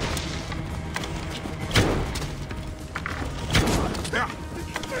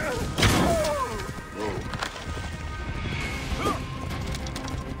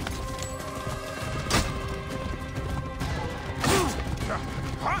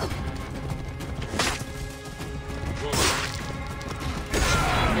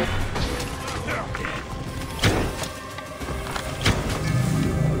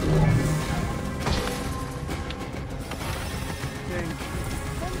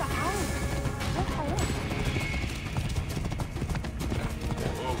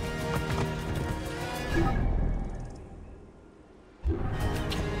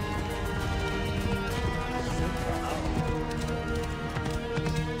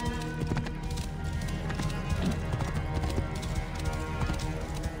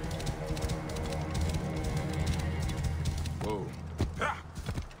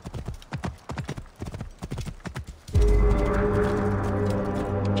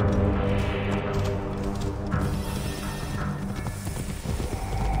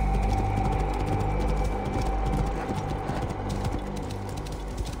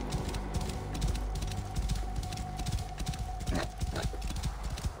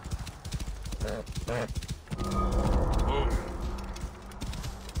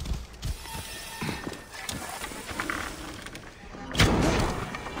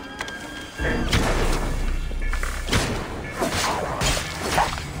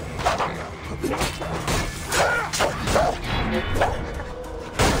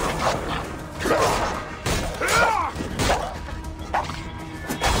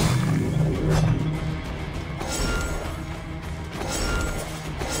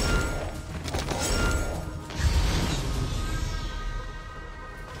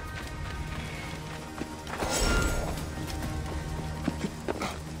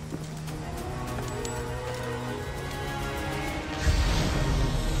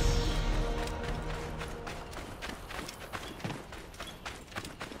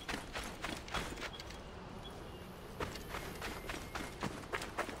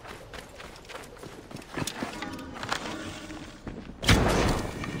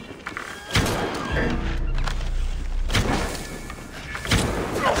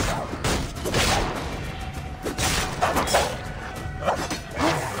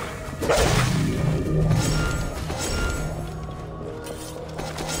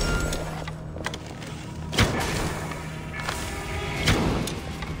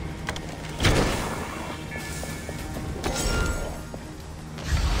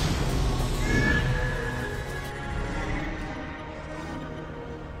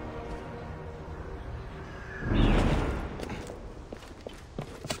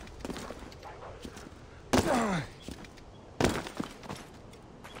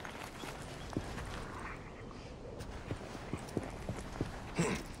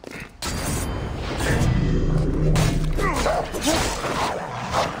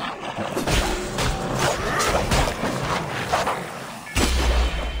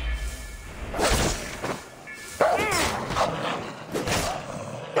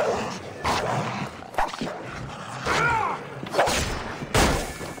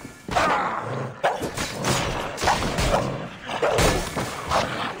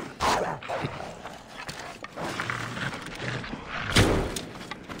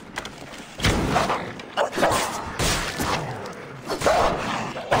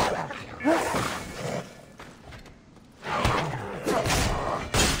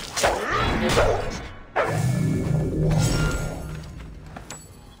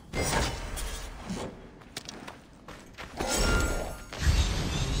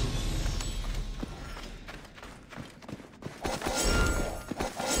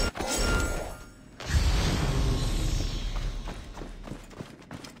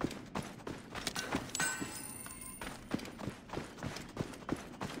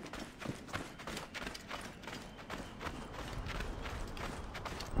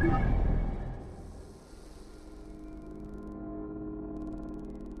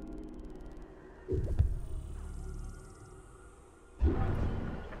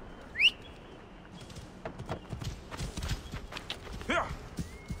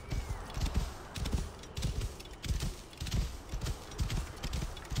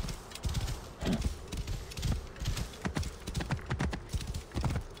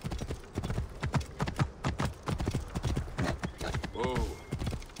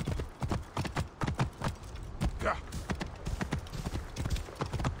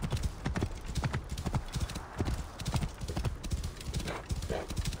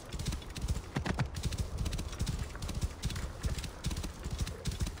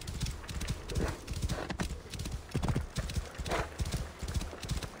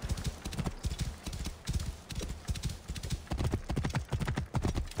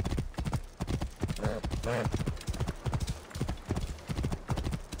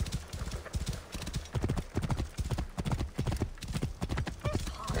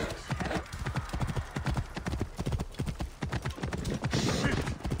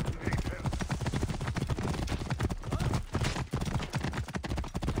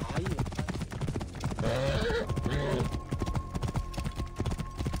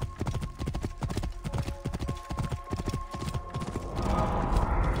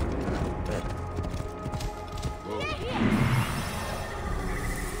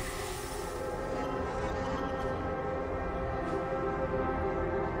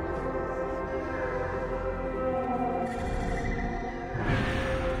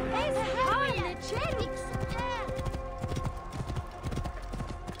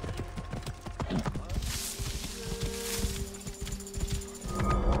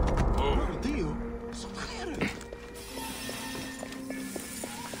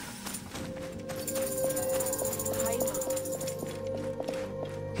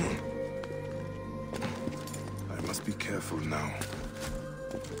 Now.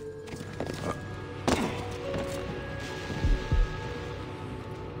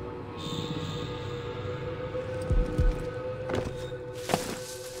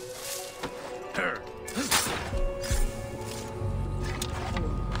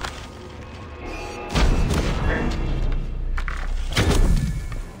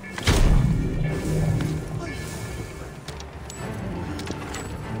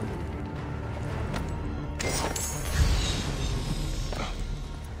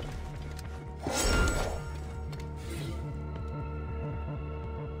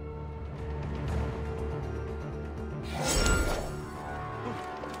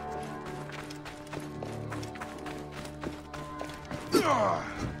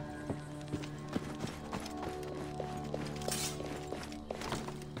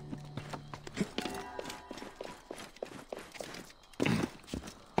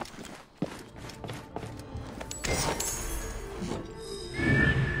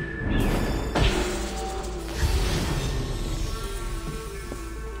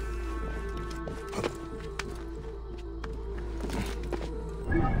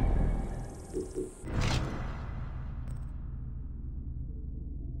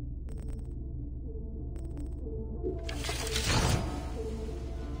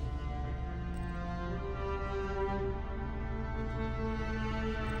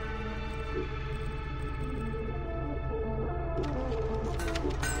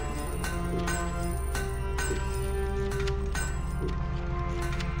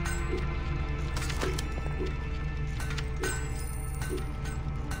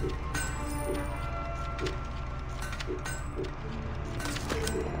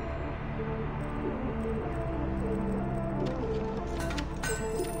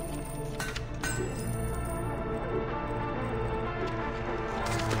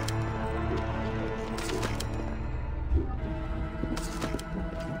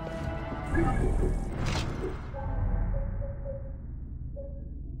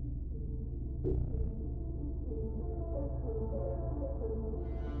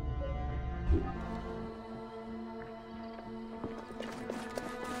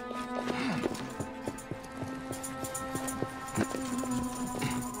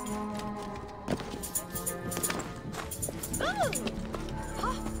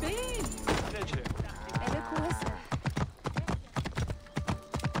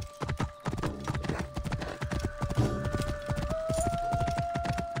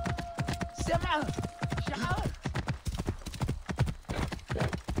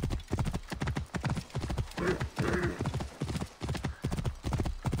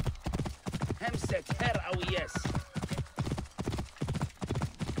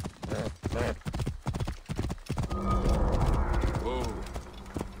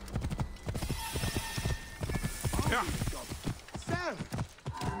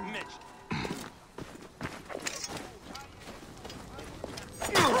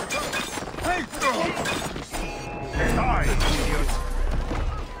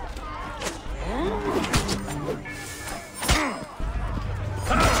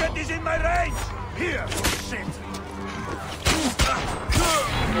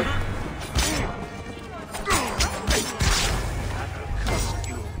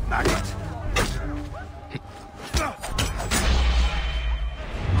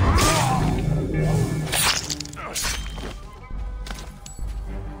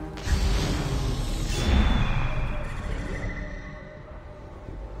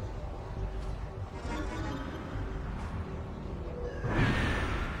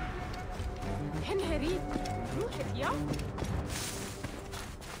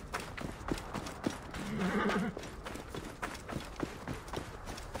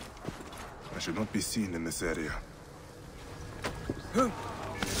 I should not be seen in this area.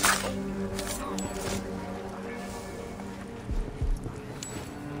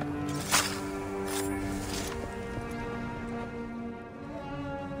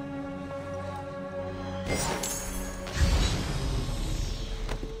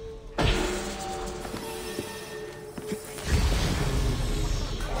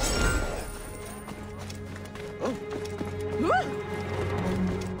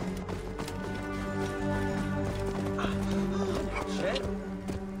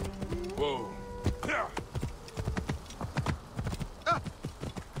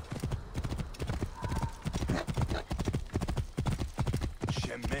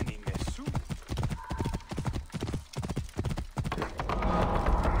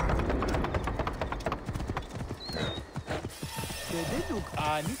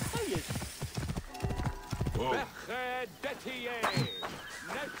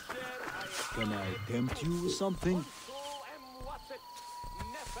 Can I tempt you with something?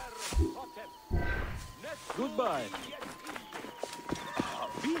 Goodbye.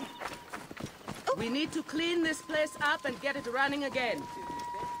 We need to clean this place up and get it running again.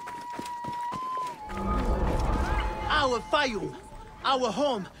 Our Fayum, our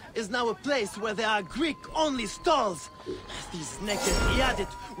home, is now a place where there are Greek-only stalls. These naked Iadit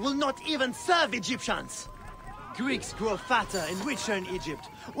will not even serve Egyptians. Greeks grow fatter and richer in Egypt,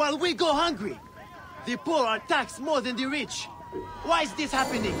 while we go hungry. The poor are taxed more than the rich. Why is this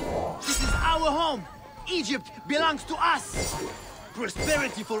happening? This is our home. Egypt belongs to us.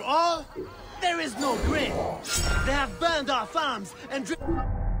 Prosperity for all? There is no grain. They have burned our farms and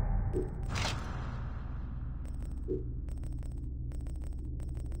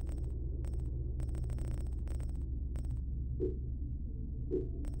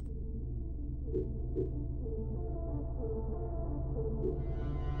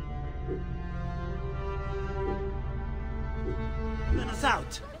us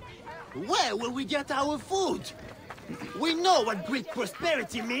out. Where will we get our food? We know what Greek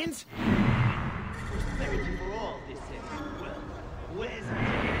prosperity means. Prosperity for all, they say. Well, where is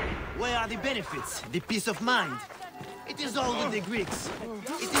it? Where are the benefits? The peace of mind? It is all with the Greeks.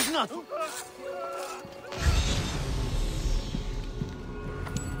 It is not.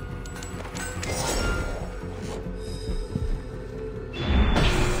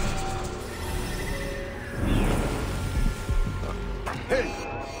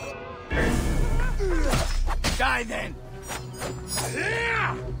 Die then!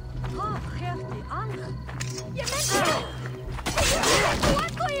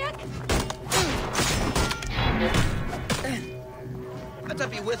 Better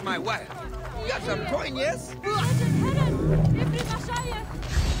be with my wife. You got some coin, yes?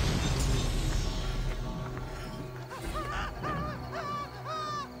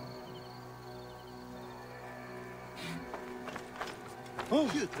 Oh,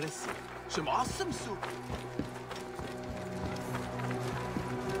 some awesome soup.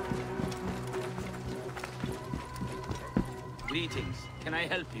 Greetings. Can I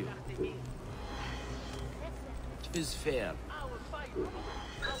help you? 'Tis fair.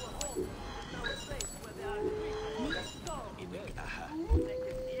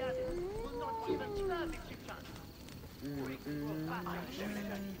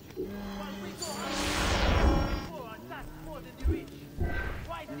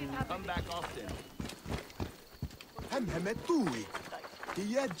 Come back often.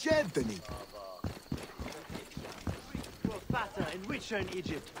 Grow fatter and richer in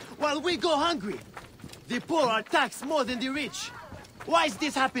Egypt, while we go hungry. The poor are taxed more than the rich. Why is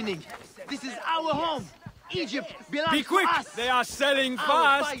this happening? This is our home. Egypt belongs Be quick! to us. They are selling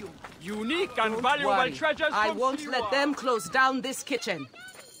Our fast. Fayum. Unique and Don't valuable worry. treasures I from won't Siwa. let them close down this kitchen.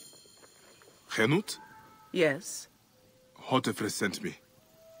 Henut? Yes? Hotefres sent me.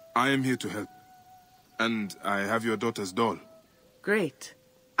 I am here to help. And I have your daughter's doll. Great.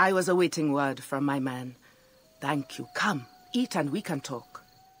 I was awaiting word from my man. Thank you. Come, eat and we can talk.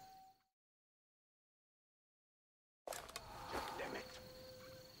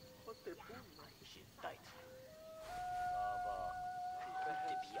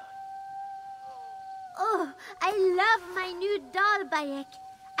 Oh, I love my new doll, Bayek.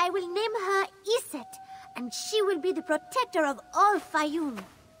 I will name her Iset, and she will be the protector of all Fayum.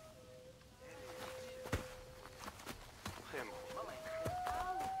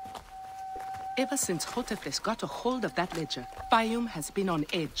 Ever since Hotefres got a hold of that ledger, Fayum has been on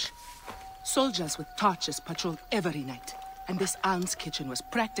edge. Soldiers with torches patrol every night, and this alms kitchen was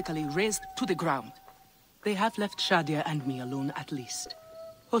practically razed to the ground. They have left Shadia and me alone at least.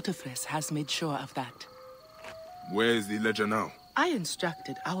 Hotefres has made sure of that. Where is the ledger now? I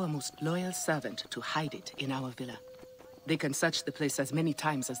instructed our most loyal servant to hide it in our villa. They can search the place as many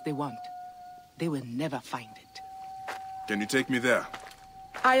times as they want. They will never find it. Can you take me there?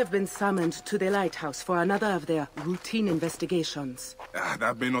 I have been summoned to the lighthouse for another of their routine investigations.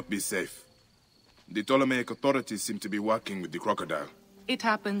 That may not be safe. The Ptolemaic authorities seem to be working with the crocodile. It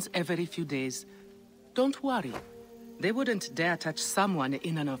happens every few days. Don't worry. They wouldn't dare touch someone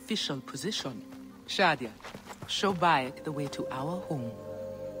in an official position. Shadia, show Bayek the way to our home.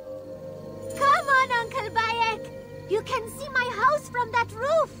 Come on, Uncle Bayek! You can see my house from that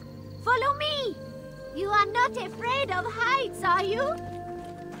roof! Follow me! You are not afraid of heights, are you?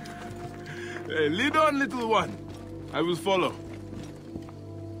 Hey, lead on, little one. I will follow.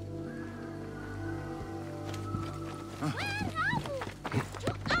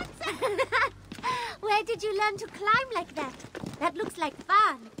 Where did you learn to climb like that? That looks like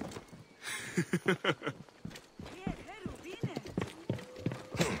fun.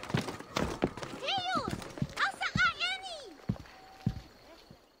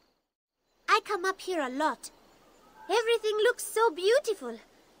 I come up here a lot. Everything looks so beautiful.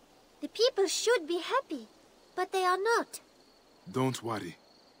 The people should be happy, but they are not. Don't worry.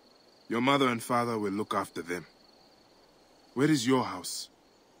 Your mother and father will look after them. Where is your house?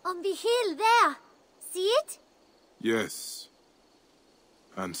 On the hill there. See it? Yes.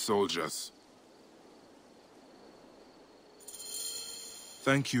 And soldiers.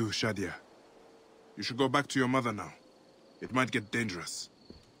 Thank you, Shadia. You should go back to your mother now. It might get dangerous.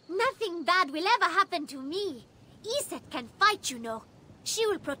 Nothing bad will ever happen to me. Iset can fight, you know. She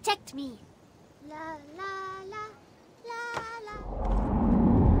will protect me. La la la la la.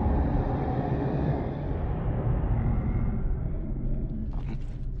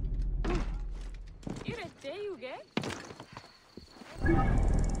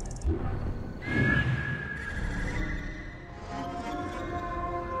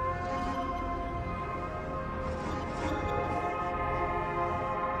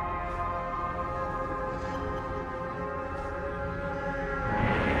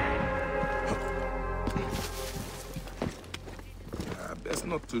 Best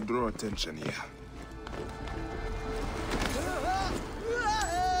not to draw attention here.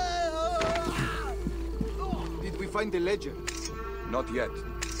 Did we find the ledger? Not yet,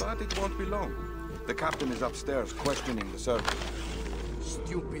 but it won't be long. The captain is upstairs questioning the servant.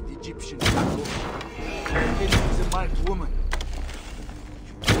 Stupid Egyptian taco. She's a marked woman.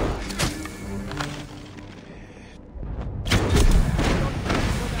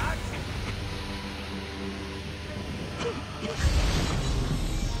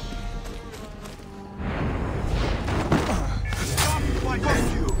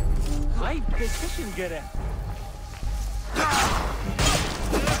 Get it. I'm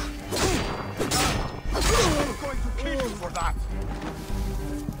going to kill you for that.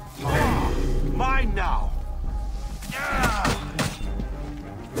 Mine now.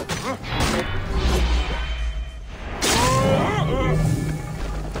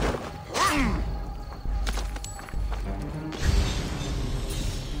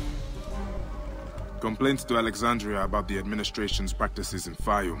 Complaints to Alexandria about the administration's practices in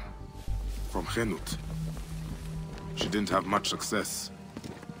Fayum. From Henut. She didn't have much success.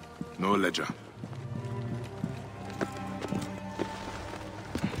 No ledger.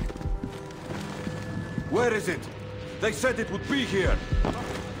 Where is it? They said it would be here.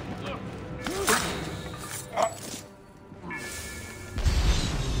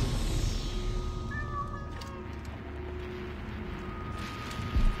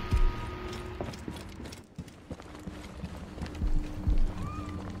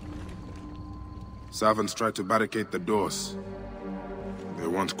 Servants tried to barricade the doors. They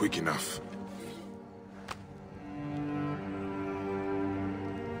weren't quick enough.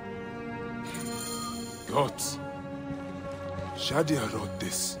 Gods. Shadia wrote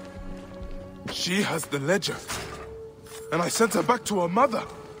this. She has the ledger. And I sent her back to her mother.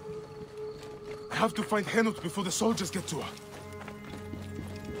 I have to find Henut before the soldiers get to her.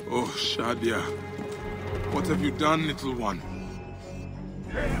 Oh, Shadia. What have you done, little one?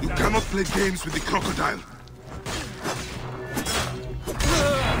 You cannot play games with the crocodile.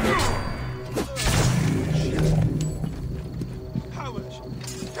 Howard!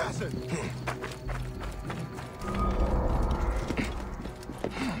 Cousin!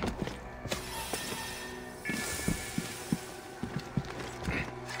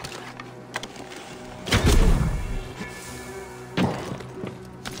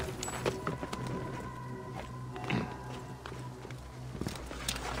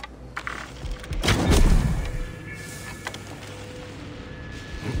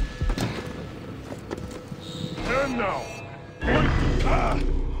 Now!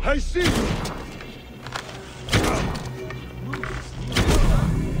 I see you!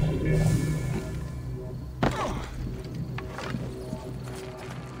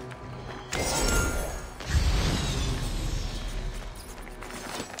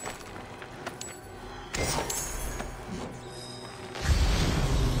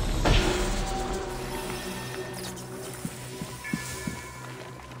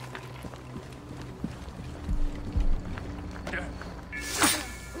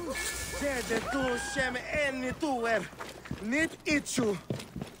 Sede tu shem eni tuer, nit itchu.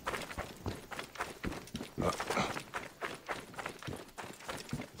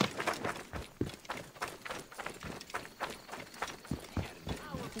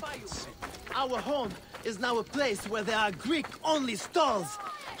 Our home is now a place where there are Greek-only stalls.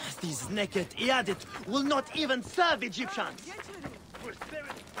 These naked Iadit will not even serve Egyptians.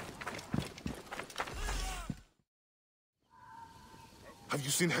 Have you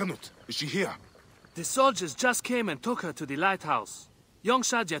seen Henut? Is she here? The soldiers just came and took her to the lighthouse. Young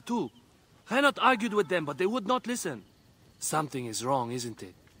Shadia too. Henut argued with them, but they would not listen. Something is wrong, isn't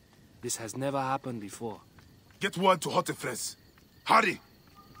it? This has never happened before. Get word to Hotefres. Hurry!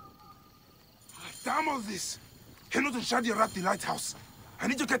 Damn all this! Henut and Shadia are at the lighthouse. I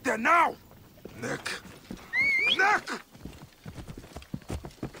need to get there now! Neck! Neck!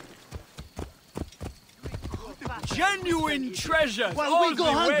 Genuine treasures While all we go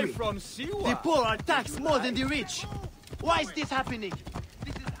the hungry, way from Siwa. the poor are taxed more than the rich. Why is this happening?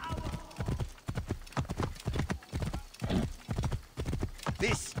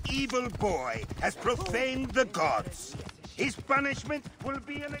 This evil boy has profaned the gods. His punishment will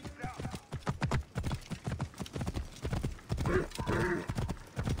be an example.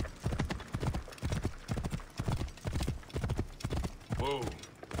 Whoa.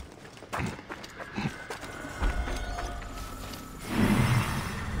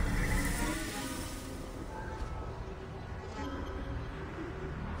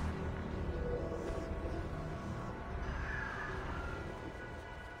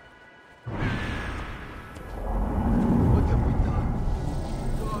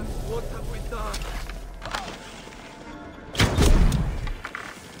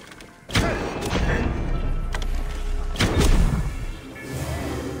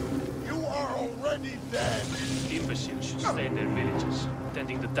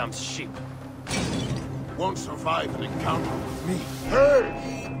 The damn sheep. Won't survive an encounter with me.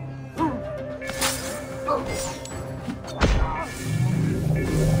 Hey!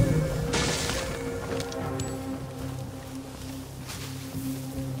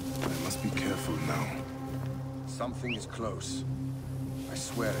 I must be careful now. Something is close. I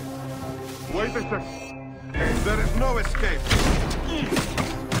swear it. Wait a sec. There is no escape.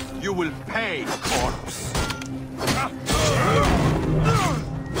 You will pay, corpse.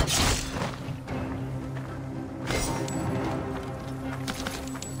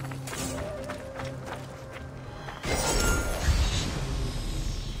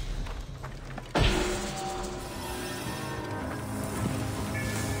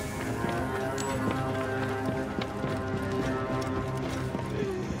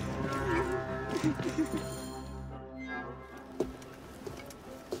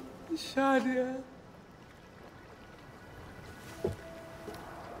 Shadia.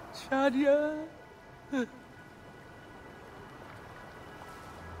 Shadia.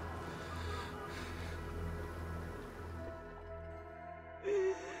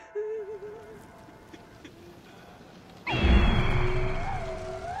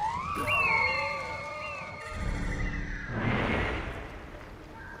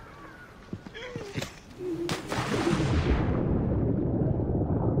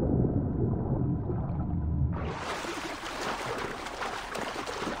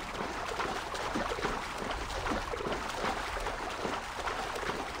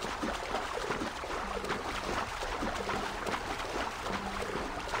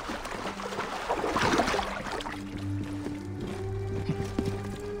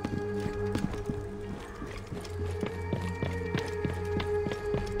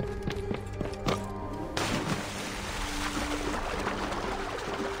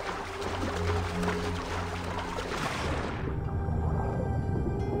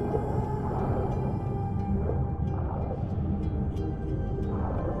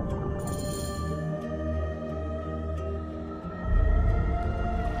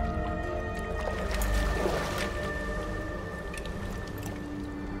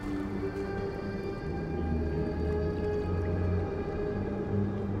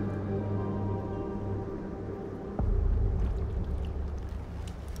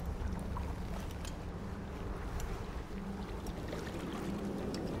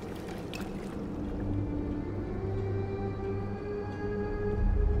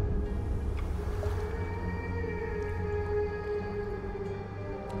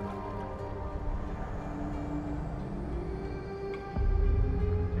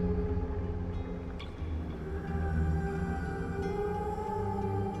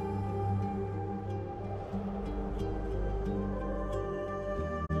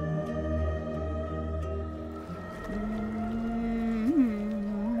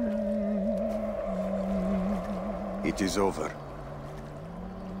 It is over.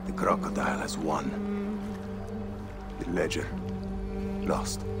 The crocodile has won. The ledger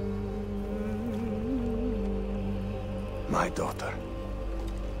lost. My daughter.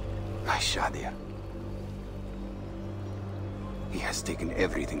 My Shadia. He has taken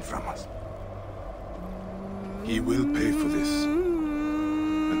everything from us. He will pay for this.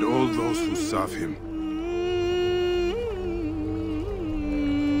 And all those who serve him.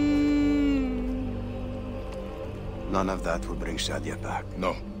 None of that will bring Shadia back.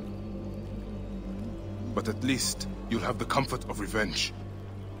 No. But at least you'll have the comfort of revenge.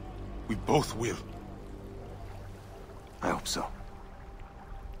 We both will. I hope so.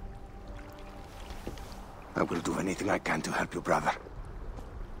 I will do anything I can to help you, brother.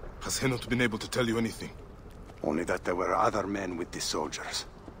 Has he not been able to tell you anything? Only that there were other men with the soldiers.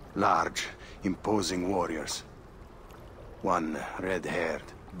 Large, imposing warriors. One red-haired.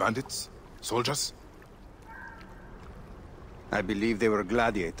 Bandits? Soldiers? I believe they were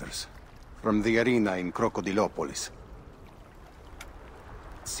gladiators. From the arena in Crocodilopolis.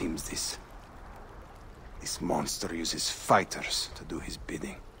 It seems this monster uses fighters to do his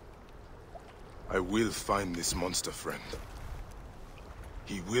bidding. I will find this monster, friend.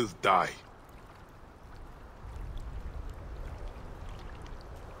 He will die.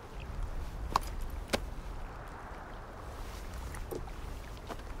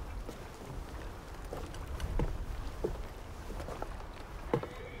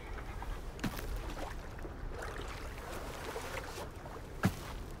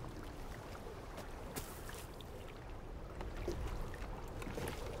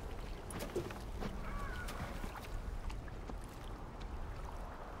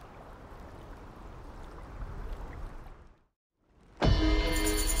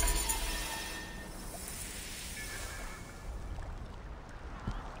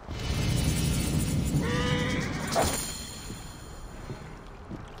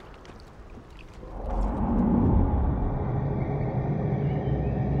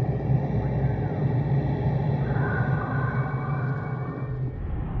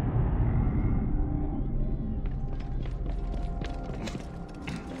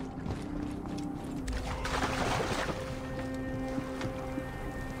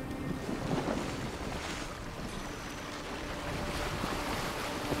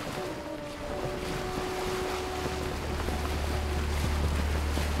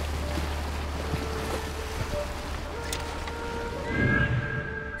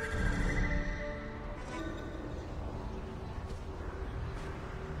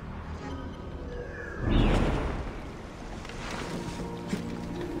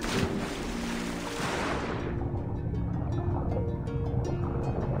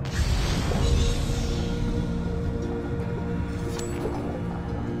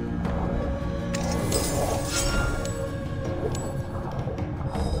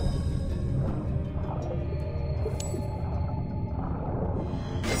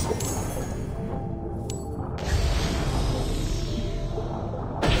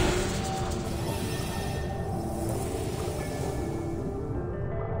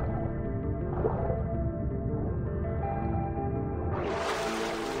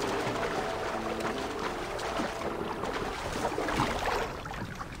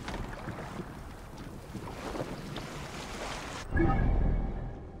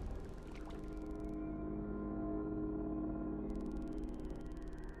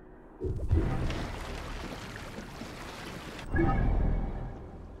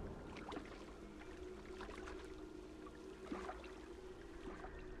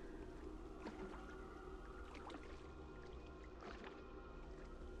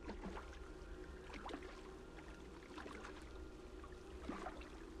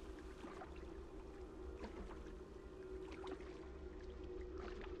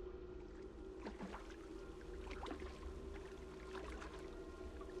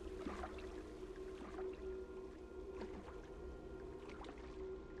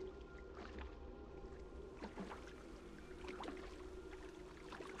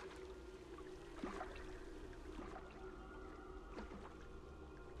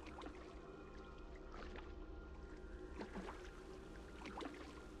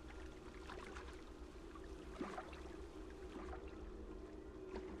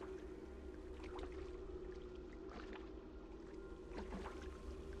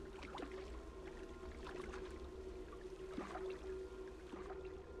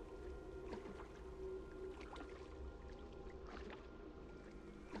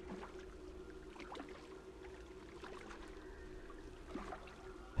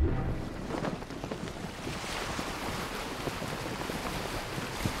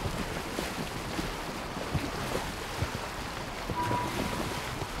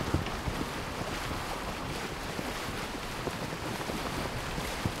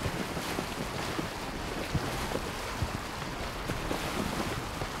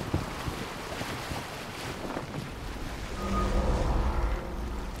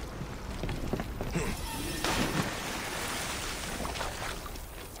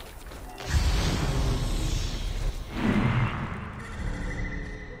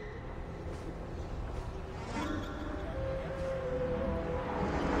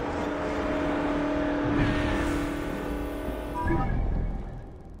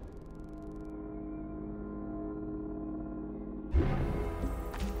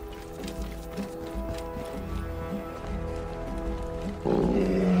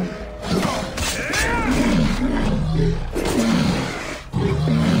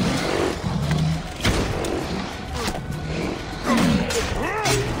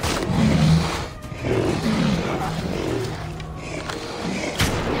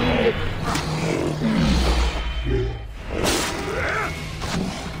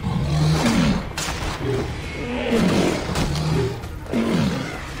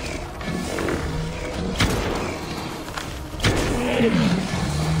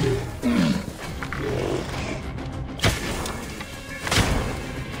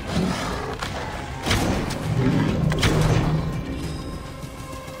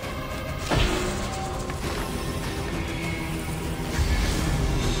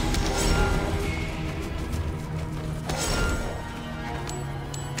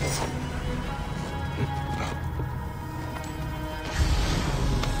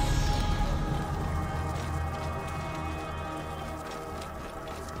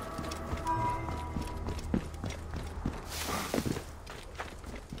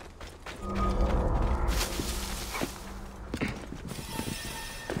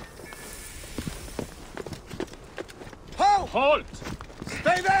 Halt!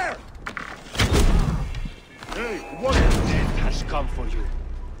 Stay there! Hey, what death has come for you?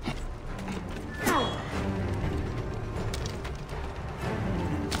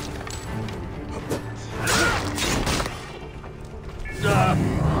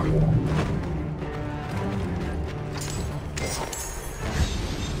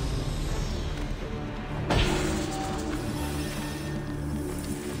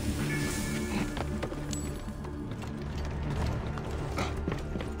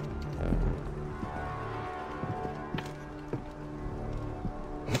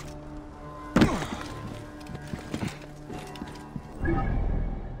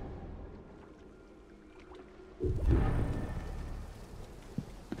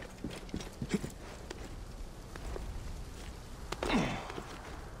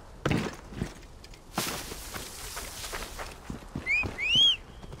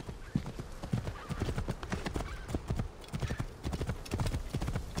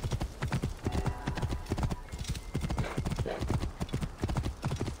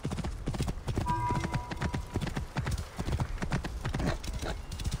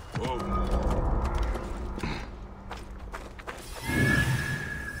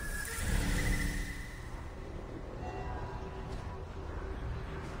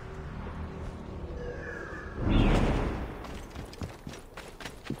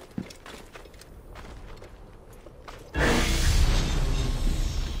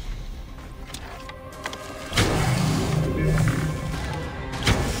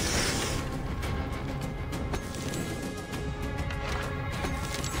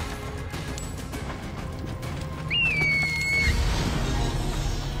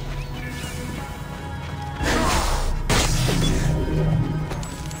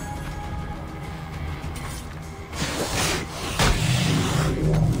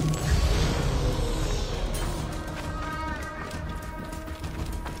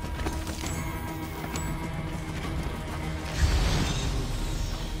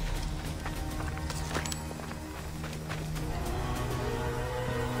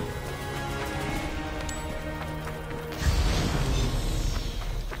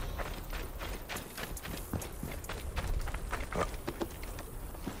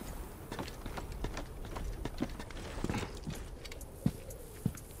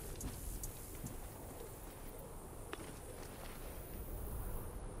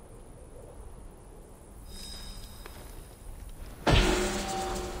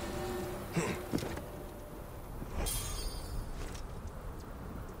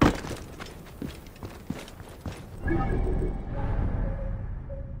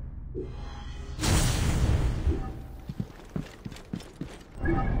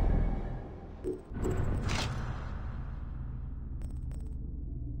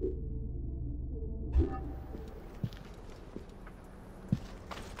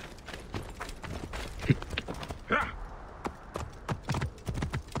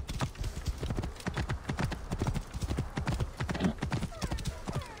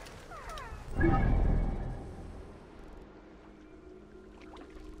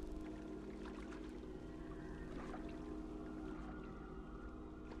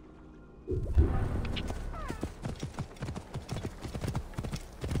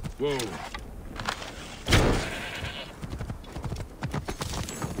 Whoa.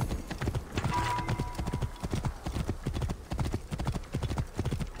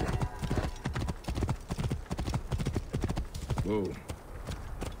 Whoa.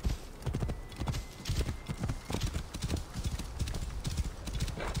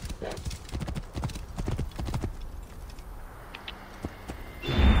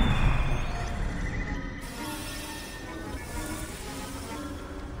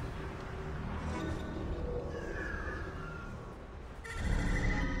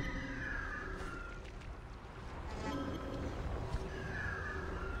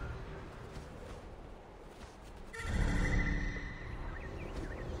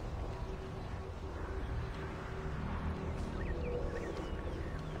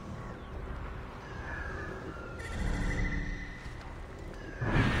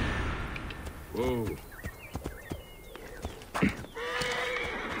 Whoa.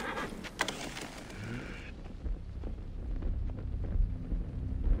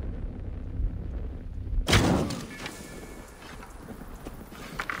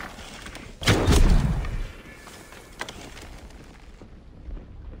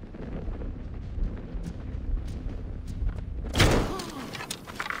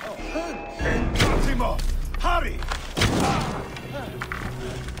 Hurry!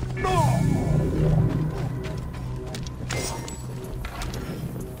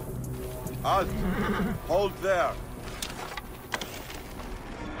 Halt! Hold there!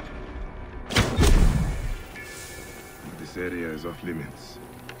 This area is off limits.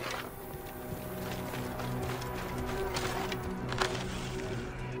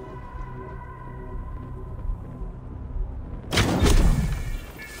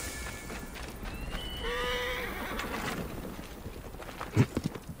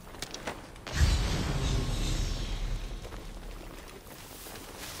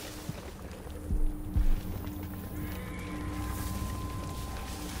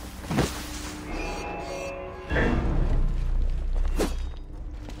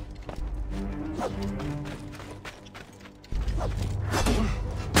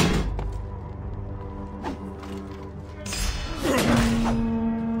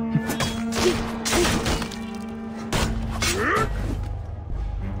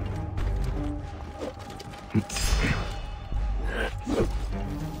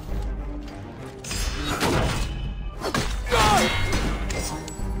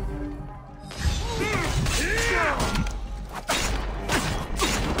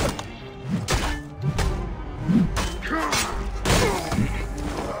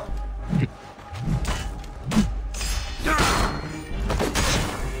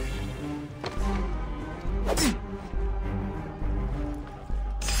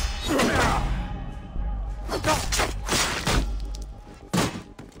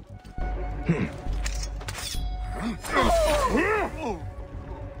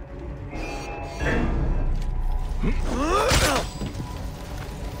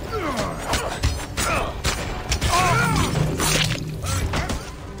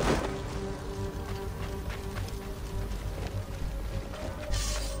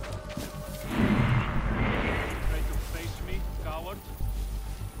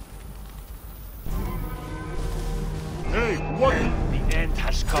 Hey, what? The end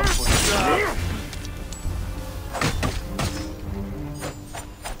has come for you.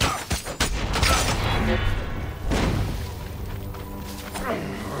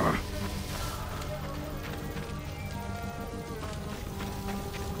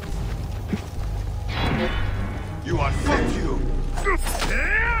 You are fuck you!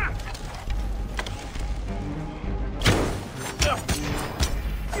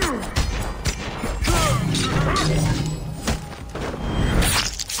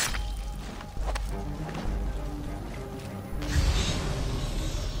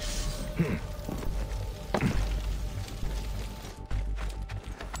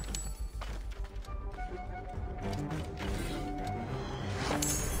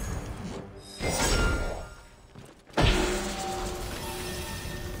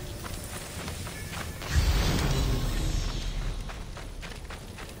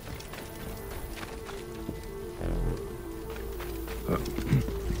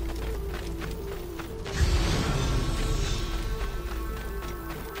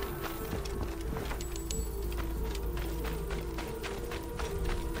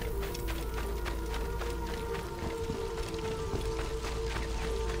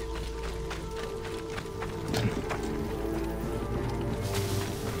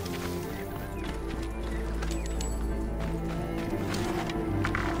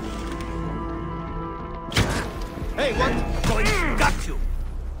 Hey, what? Going, got you!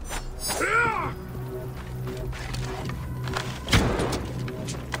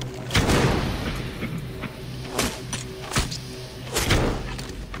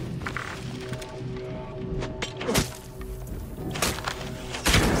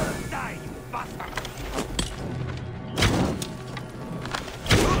 Die, you bastard!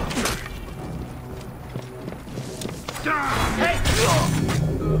 Hey!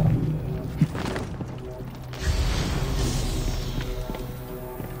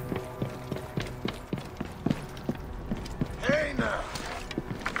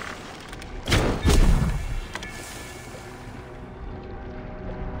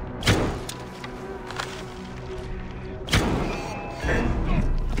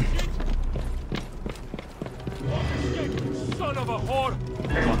 Son of a whore!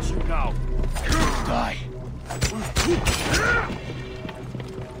 Got you now. Die.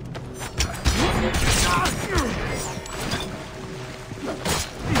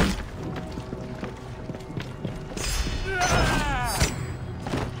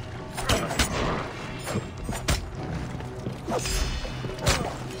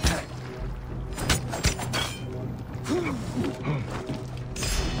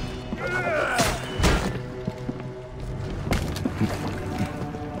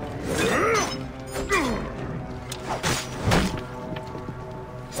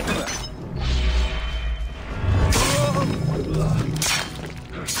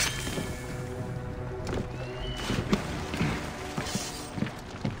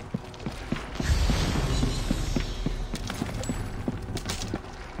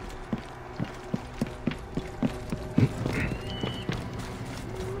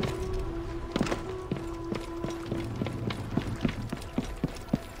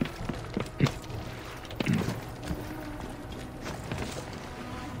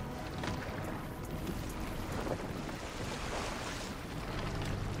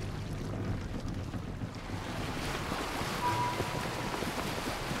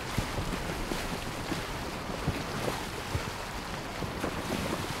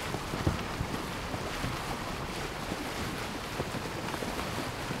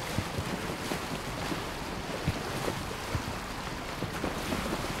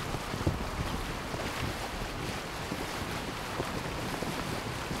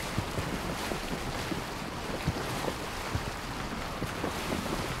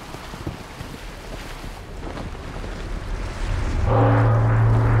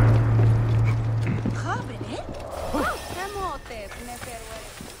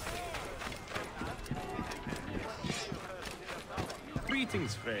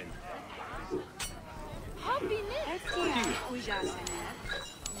 Greetings, friend.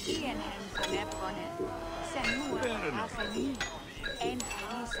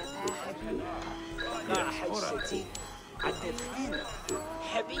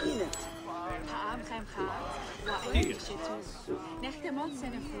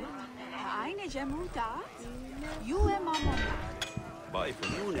 Bye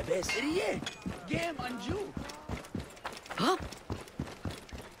for now. Huh?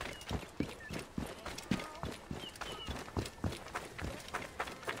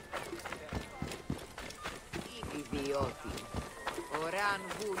 Idioti. Oran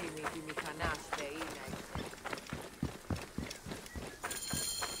vulimi ti mikanaste inai.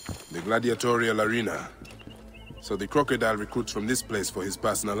 The gladiatorial arena. So the crocodile recruits from this place for his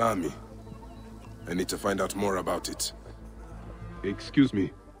personal army. I need to find out more about it. Excuse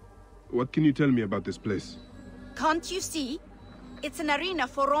me. What can you tell me about this place? Can't you see? It's an arena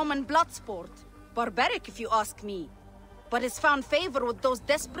for Roman blood sport. Barbaric, if you ask me. But it's found favor with those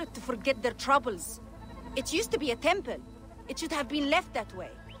desperate to forget their troubles. It used to be a temple. It should have been left that way.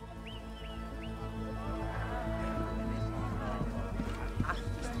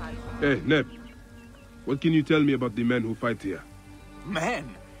 Hey, Neb. What can you tell me about the men who fight here?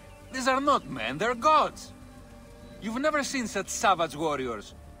 Men? These are not men, they're gods. You've never seen such savage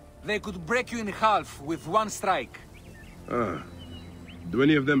warriors. They could break you in half with one strike. Ah. Do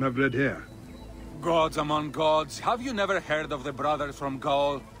any of them have red hair? Gods among gods, have you never heard of the brothers from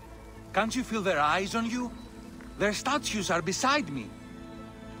Gaul? Can't you feel their eyes on you? Their statues are beside me.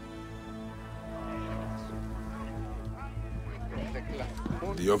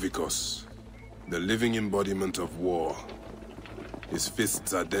 The Ovikos, the living embodiment of war. His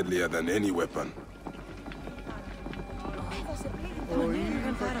fists are deadlier than any weapon.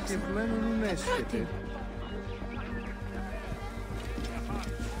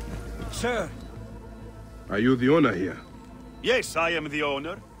 Sir. Are you the owner here? Yes, I am the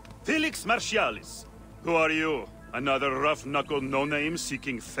owner. Felix Martialis. Who are you? Another rough-knuckle no-name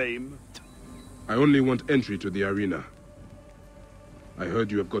seeking fame? I only want entry to the arena. I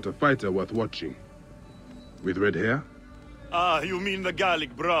heard you have got a fighter worth watching. With red hair? Ah, you mean the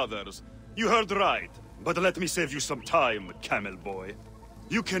Gallic brothers. You heard right. But let me save you some time, camel boy.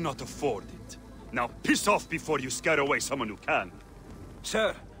 You cannot afford it. Now piss off before you scare away someone who can.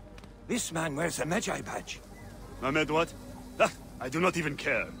 Sir, this man wears a Magi badge. Ahmed what? Ah, I do not even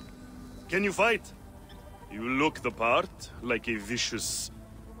care. Can you fight? You look the part, like a vicious,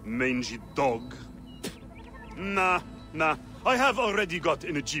 mangy dog. Nah. I have already got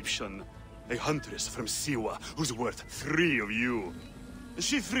an Egyptian. A huntress from Siwa, who's worth 3 of you.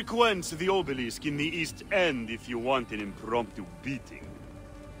 She frequents the obelisk in the East End if you want an impromptu beating.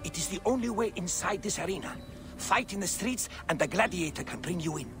 It is the only way inside this arena. Fight in the streets, and the gladiator can bring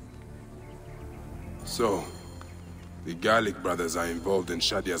you in. So, the Gallic brothers are involved in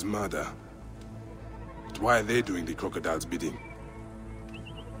Shadia's murder. But why are they doing the crocodile's bidding?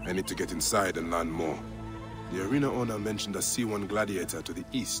 I need to get inside and learn more. The arena owner mentioned a C1 gladiator to the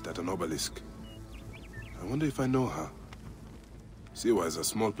east at an obelisk. I wonder if I know her. Siwa is a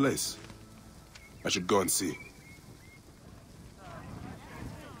small place. I should go and see.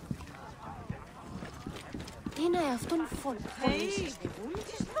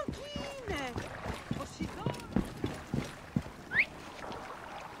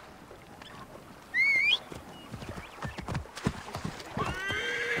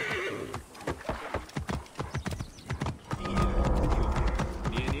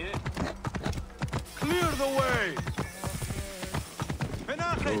 Clear the way!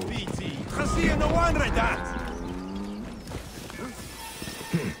 Benachet BT! Khasiya Nawan Radat!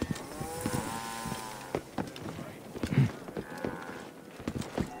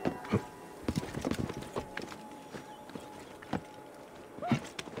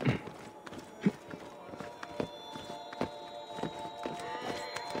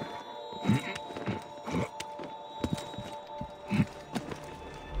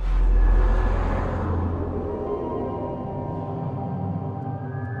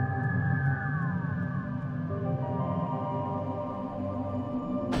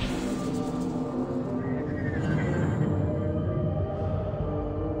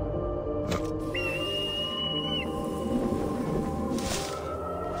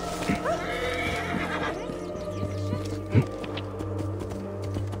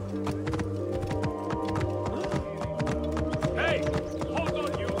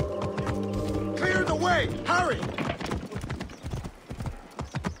 Hurry!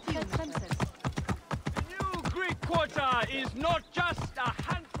 The new Greek quarter is not just a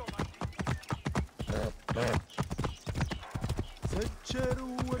handful.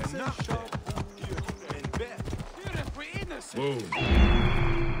 Boom.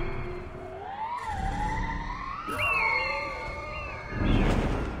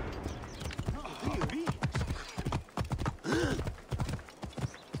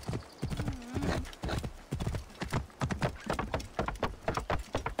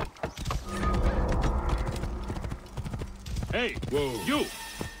 Hey, whoa. You!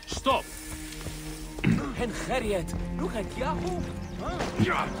 Stop! And Harriet, look at Yahoo!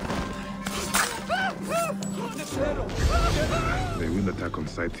 They will attack on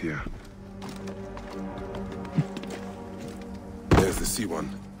sight here. There's the C1.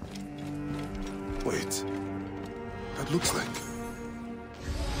 Wait. That looks like...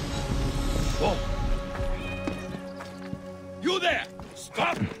 Whoa! You there!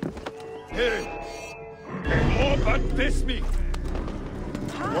 Stop! Hey! Oh, but this me!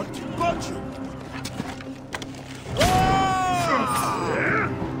 What got you?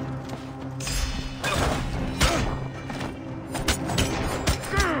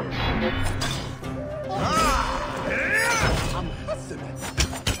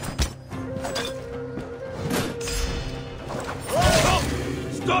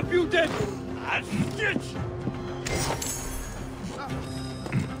 Stop, you dead! I'll stitch!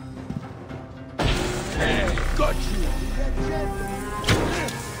 Hey, got you!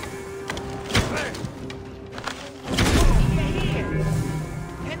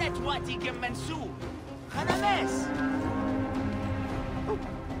 هنا تواتي جم منسوب خنماس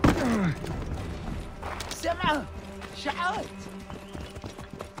سمعة شعات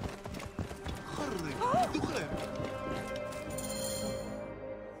خرب دخل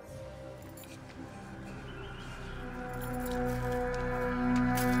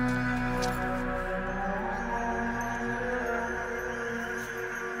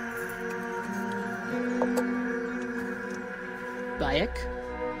Bayek?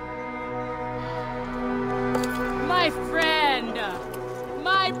 My friend!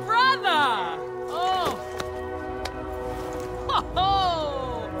 My brother! Oh! Ho ho!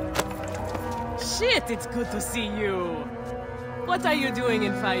 Shit, it's good to see you. What are you doing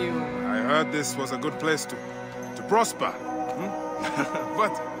in Fayoum? I heard this was a good place to prosper.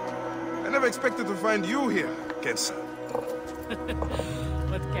 But I never expected to find you here, Kensa.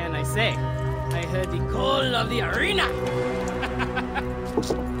 What can I say? I heard the call of the arena!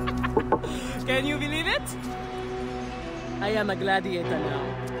 Can you believe it? I am a gladiator now.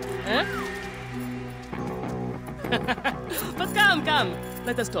 Huh? But come,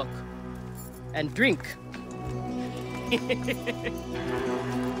 let us talk. And drink.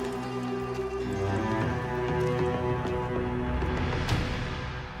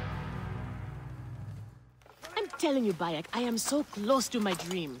 I'm telling you, Bayek, I am so close to my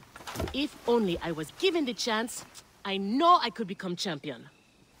dream. If only I was given the chance, I know I could become champion.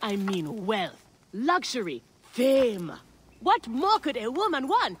 I mean wealth, luxury, fame. What more could a woman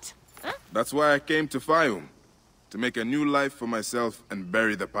want? Huh? That's why I came to Fayoum. To make a new life for myself and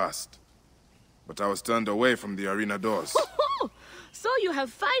bury the past. But I was turned away from the arena doors. So you have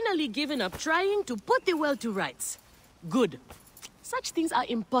finally given up trying to put the world to rights. Good. Such things are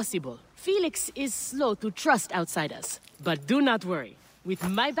impossible. Felix is slow to trust outsiders. But do not worry. With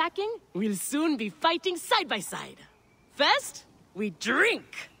my backing, we'll soon be fighting side by side. First, we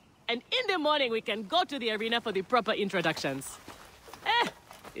drink. And in the morning, we can go to the arena for the proper introductions.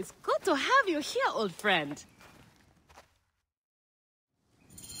 It's good to have you here, old friend.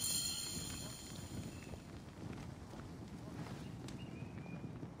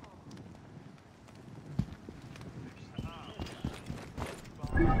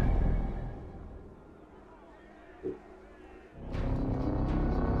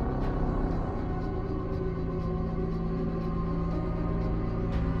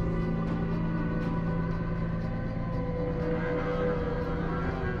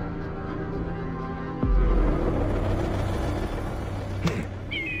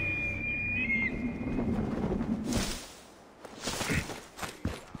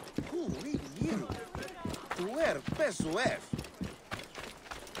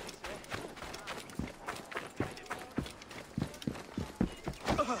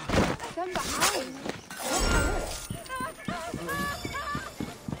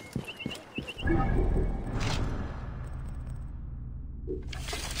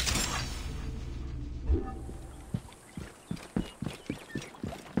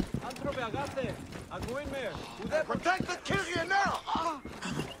 Protect the Kyria now!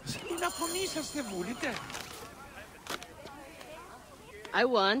 I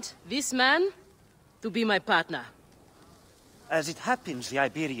want this man to be my partner. As it happens, the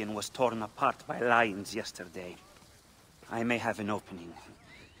Iberian was torn apart by lions yesterday. I may have an opening.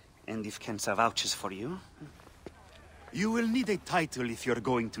 And if Kensa vouches for you... You will need a title if you're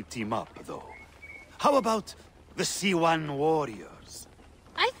going to team up, though. How about the C1 Warriors?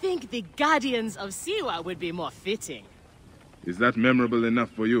 I think the Guardians of Siwa would be more fitting. Is that memorable enough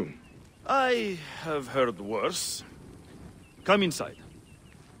for you? I have heard worse. Come inside.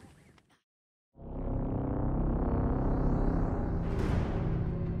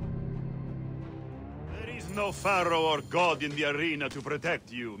 There is no pharaoh or god in the arena to protect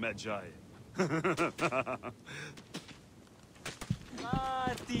you, Magi.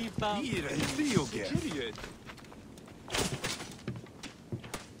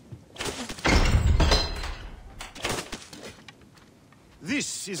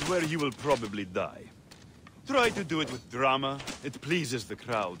 This is where you will probably die. Try to do it with drama. It pleases the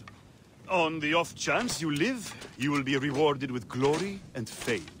crowd. On the off chance you live, you will be rewarded with glory and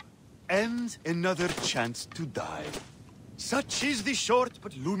fame. And another chance to die. Such is the short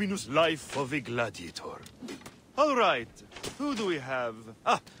but luminous life of a gladiator. All right, who do we have?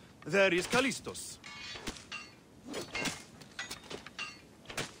 Ah, there is Callistos.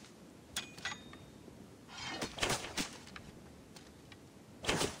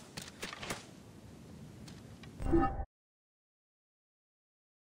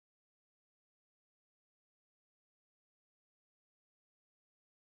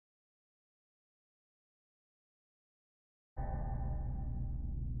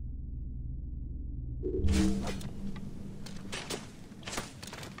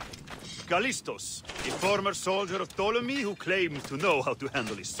 Callistos, a former soldier of Ptolemy who claimed to know how to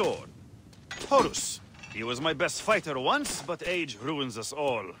handle his sword. Horus, he was my best fighter once, but age ruins us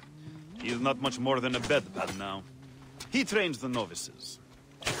all. He is not much more than a bedpan now. He trains the novices.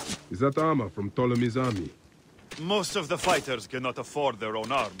 Is that armor from Ptolemy's army? Most of the fighters cannot afford their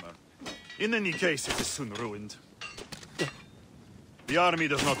own armor. In any case, it is soon ruined. The army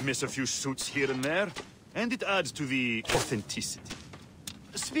does not miss a few suits here and there, and it adds to the authenticity.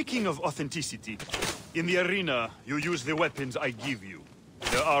 Speaking of authenticity, in the arena, you use the weapons I give you.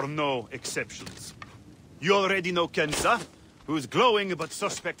 There are no exceptions. You already know Kensa, whose glowing but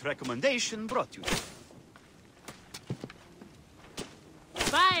suspect recommendation brought you here.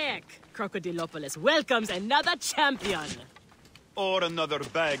 Bayek! Crocodilopolis welcomes another champion! Or another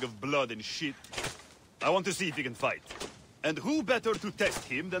bag of blood and shit. I want to see if he can fight. And who better to test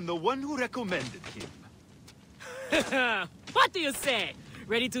him than the one who recommended him? What do you say?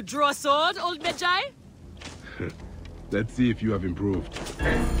 Ready to draw a sword, old Magi? Let's see if you have improved.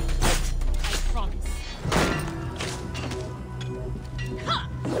 I promise.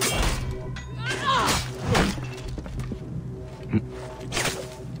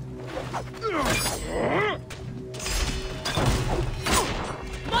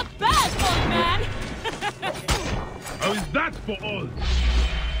 Not bad, old man! How is that for all?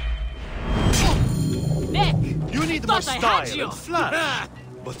 Nick! You need more style you. and flash.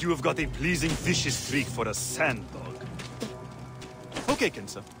 But you have got a pleasing vicious streak for a sand dog. Okay,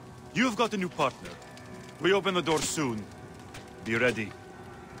 Kensa. You have got a new partner. We open the door soon. Be ready.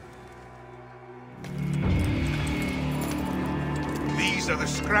 These are the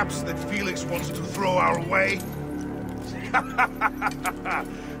scraps that Felix wants to throw our way?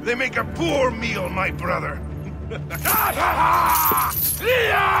 They make a poor meal, my brother.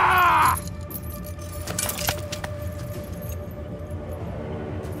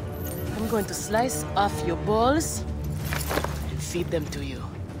 I'm going to slice off your balls and feed them to you.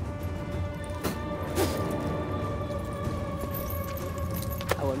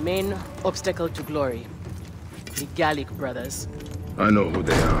 Our main obstacle to glory, the Gallic brothers. I know who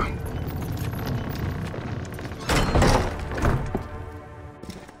they are.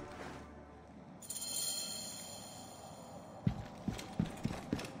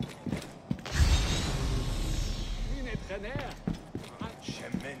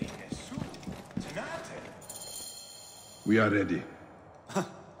 We are ready.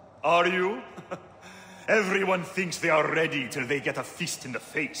 Are you? Everyone thinks they are ready till they get a fist in the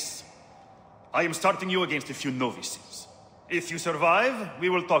face. I am starting you against a few novices. If you survive, we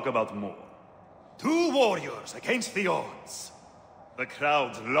will talk about more. 2 warriors against the odds. The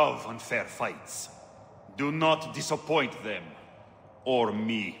crowd love unfair fights. Do not disappoint them. Or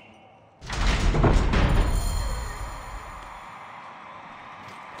me.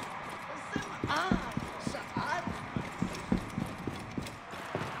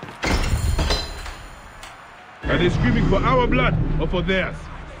 Are they screaming for our blood or for theirs?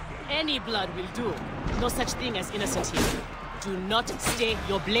 Any blood will do. No such thing as innocent here. Do not stay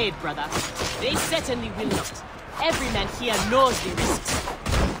your blade, brother. They certainly will not. Every man here knows the risks.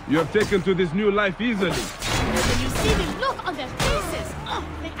 You have taken to this new life easily. When you see the look on their faces. Oh,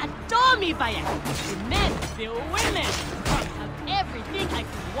 they adore me, Bayek. The men, the women. I have everything I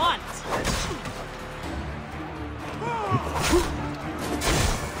could want.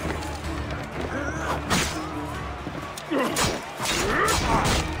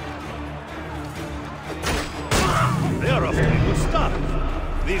 They're off to a good start.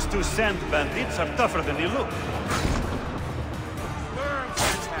 These two sand bandits are tougher than they look.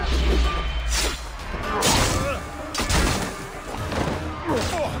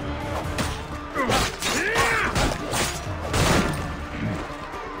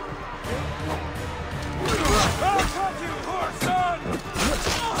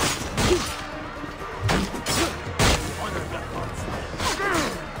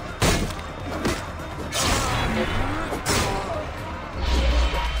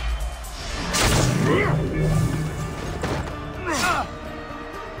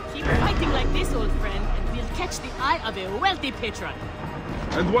 Keep fighting like this, old friend, and we'll catch the eye of a wealthy patron.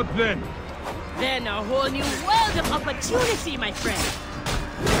 And what then? Then a whole new world of opportunity, my friend.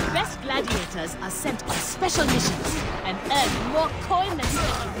 The best gladiators are sent on special missions and earn more coin than you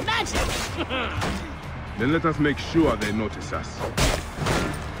can imagine. Then let us make sure they notice us.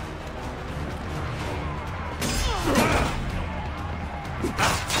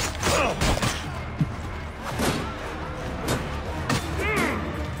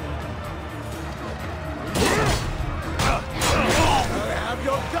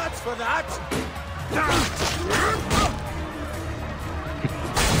 For that?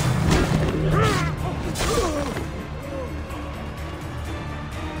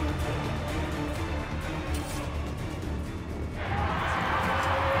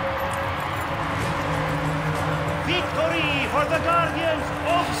 Victory for the Guardians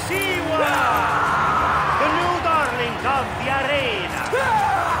of Siwa! The new darlings of the arena!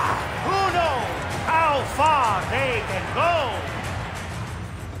 Who knows how far they can go?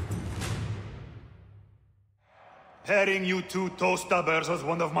 Pairing you two toe-stabbers was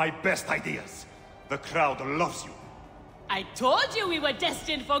one of my best ideas. The crowd loves you. I told you we were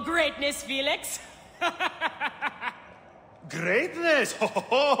destined for greatness, Felix. Greatness?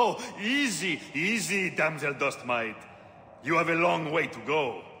 Oh, easy, easy, damsel Dustmite. You have a long way to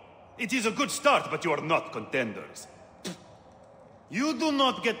go. It is a good start, but you are not contenders. You do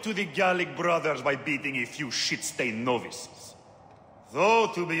not get to the Gallic brothers by beating a few shit-stained novices.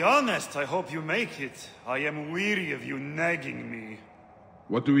 Though, to be honest, I hope you make it. I am weary of you nagging me.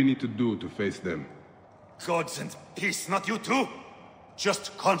 What do we need to do to face them? Gods and peace, not you two!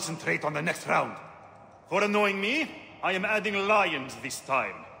 Just concentrate on the next round. For annoying me, I am adding lions this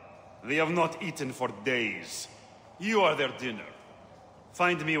time. They have not eaten for days. You are their dinner.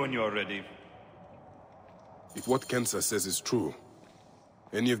 Find me when you are ready. If what Kensa says is true,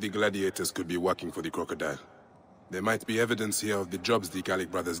 any of the gladiators could be working for the crocodile. There might be evidence here of the jobs the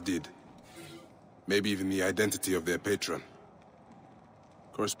Gallic brothers did. Maybe even the identity of their patron.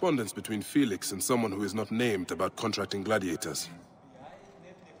 Correspondence between Felix and someone who is not named about contracting gladiators.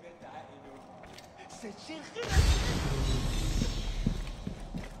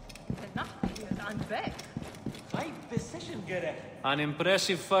 An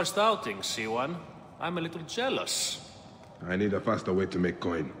impressive first outing, C1. I'm a little jealous. I need a faster way to make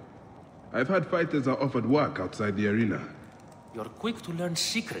coin. I've had fighters are offered work outside the arena. You're quick to learn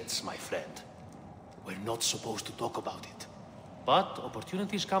secrets, my friend. We're not supposed to talk about it. But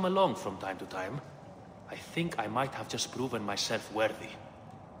opportunities come along from time to time. I think I might have just proven myself worthy.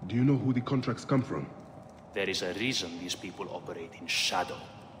 Do you know who the contracts come from? There is a reason these people operate in shadow.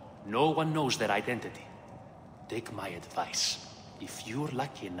 No one knows their identity. Take my advice. If you're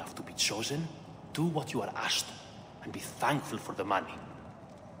lucky enough to be chosen, do what you are asked to, and be thankful for the money.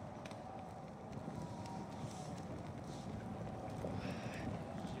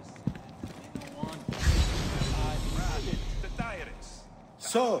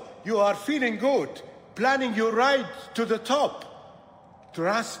 So, you are feeling good, planning your ride to the top.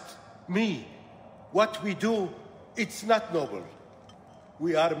 Trust me, what we do, it's not noble.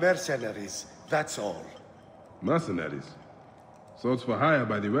 We are mercenaries, that's all. Mercenaries? Sought for hire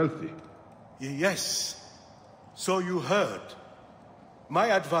by the wealthy? Yes. So you heard. My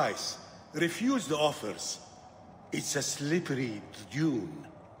advice, refuse the offers. It's a slippery dune.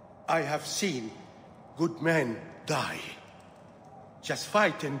 I have seen good men die. Just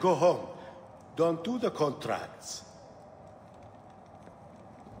fight and go home. Don't do the contracts.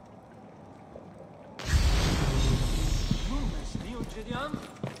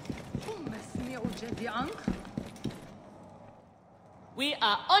 We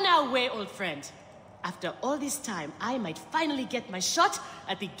are on our way, old friend. After all this time, I might finally get my shot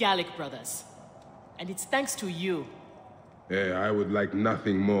at the Gallic brothers. And it's thanks to you. I would like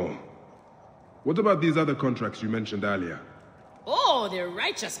nothing more. What about these other contracts you mentioned earlier? Oh, the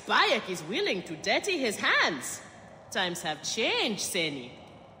righteous Bayek is willing to dirty his hands. Times have changed, Seni.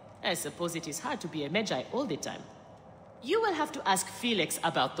 I suppose it is hard to be a Magi all the time. You will have to ask Felix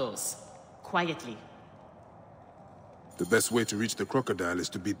about those. Quietly. The best way to reach the crocodile is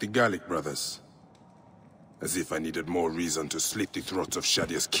to beat the Gallic brothers. As if I needed more reason to slit the throats of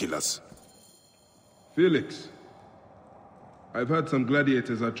Shadia's killers. Felix. I've heard some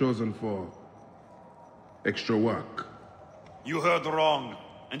gladiators are chosen for extra work. You heard wrong.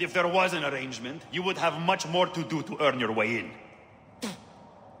 And if there was an arrangement, you would have much more to do to earn your way in.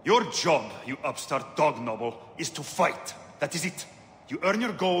 Your job, you upstart dog noble, is to fight. That is it. You earn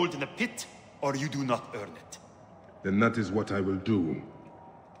your gold in the pit, or you do not earn it. Then that is what I will do.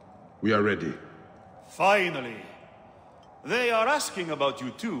 We are ready. Finally. They are asking about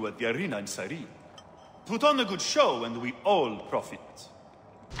you too at the arena in Cyrene. Put on a good show and we all profit.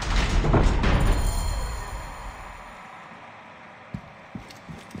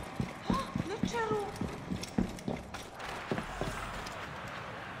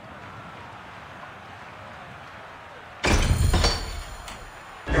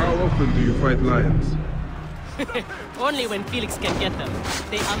 How often do you fight lions? Only when Felix can get them.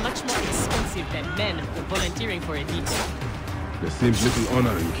 They are much more expensive than men volunteering for a detail. There seems little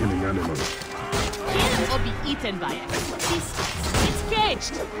honor in killing animals. Kill or be eaten by it. It's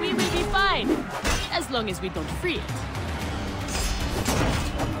caged. We will be fine. As long as we don't free it.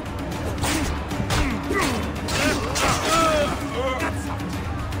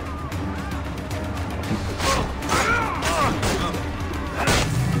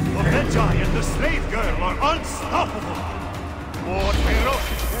 The Magi and the slave girl are unstoppable! More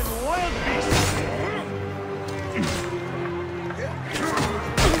heroic than wild beasts!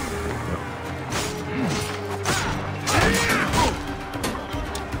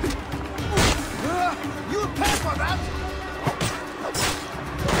 You pay for that!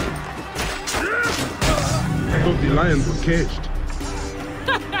 I thought the lions were caged.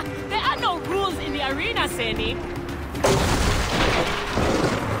 There are no rules in the arena, Seni.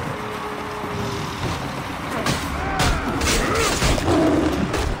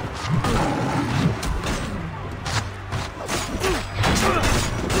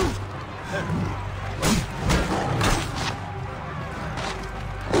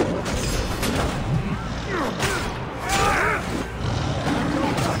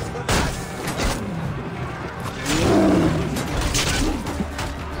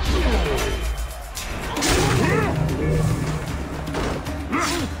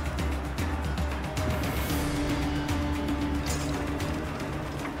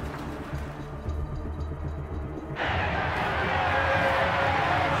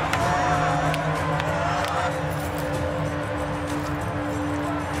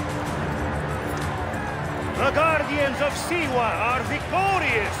 The Guardians of Siwa are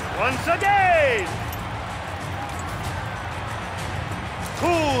victorious once again!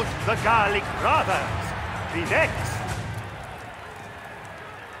 Could the Gallic brothers be next?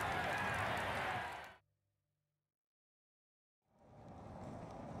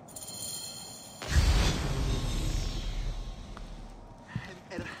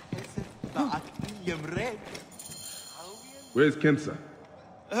 Where's Kensa?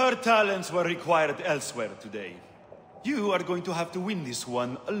 Her talents were required elsewhere today. You are going to have to win this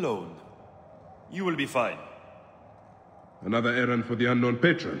one alone. You will be fine. Another errand for the unknown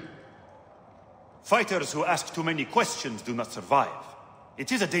patron. Fighters who ask too many questions do not survive.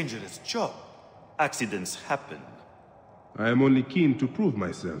 It is a dangerous job. Accidents happen. I am only keen to prove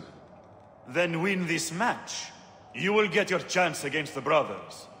myself. Then win this match. You will get your chance against the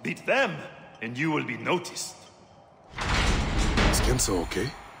brothers. Beat them, and you will be noticed. Is Kensa okay?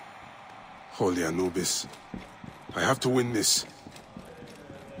 Holy Anubis. I have to win this.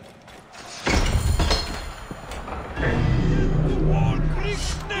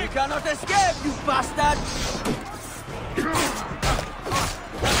 You cannot escape, you bastard!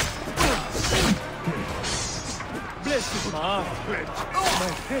 Blessed my heart.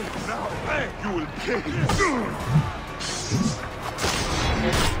 My faith now. You will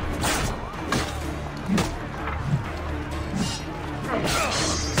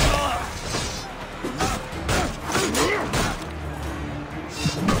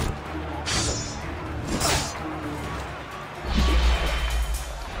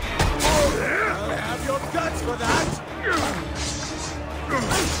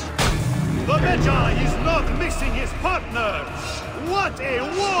The Magi is not missing his partner! What a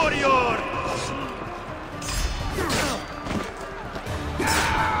warrior!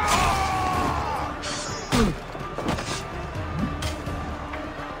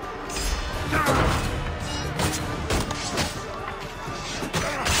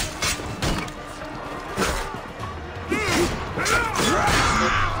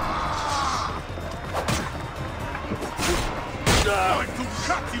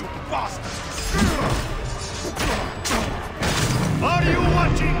 Cut, you bastard! Are you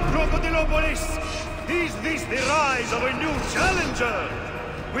watching, Crocodilopolis? Is this the rise of a new challenger?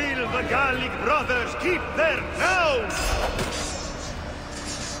 Will the Gallic brothers keep their crown?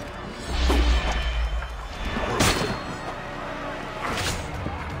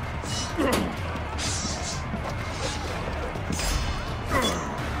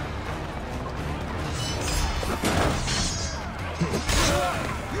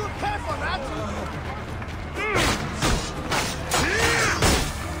 You pay for that!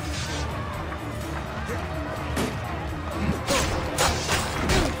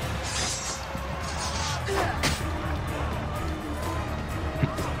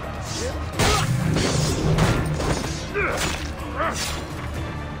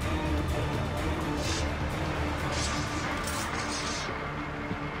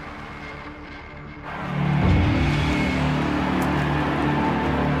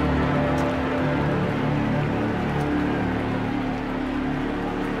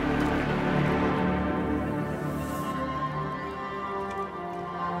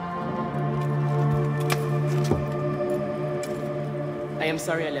 I am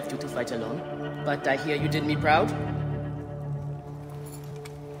sorry I left you to fight alone, but I hear you did me proud.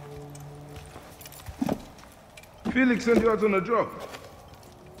 Felix sent you out on a job.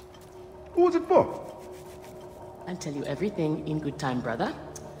 Who was it for? I'll tell you everything in good time, brother.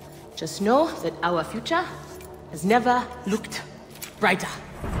 Just know that our future has never looked brighter.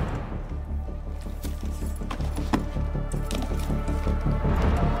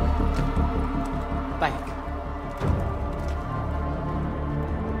 Bye.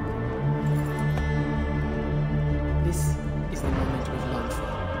 This is the moment we've longed for.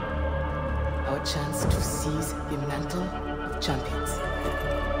 Our chance to seize the mantle of champions.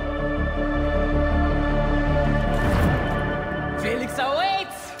 Felix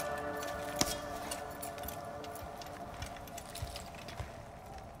awaits!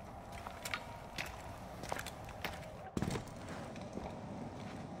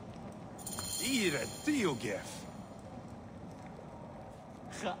 Ire Diogef.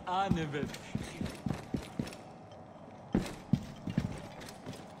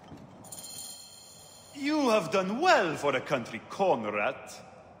 You have done well for a country Conrad.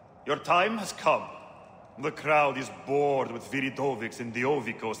 Your time has come. The crowd is bored with Viridovics and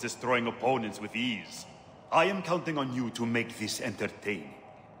Diovikos destroying opponents with ease. I am counting on you to make this entertaining.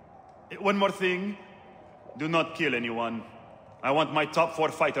 One more thing. Do not kill anyone. I want my top 4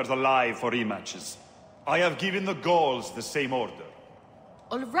 fighters alive for rematches. I have given the Gauls the same order.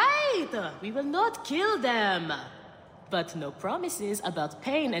 All right, we will not kill them. But no promises about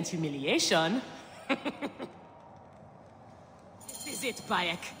pain and humiliation. This is it,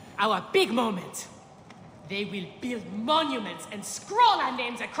 Bayek. Our big moment. They will build monuments and scroll our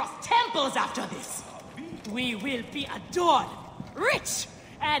names across temples after this. We will be adored, rich,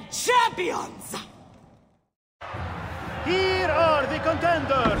 and champions! Here are the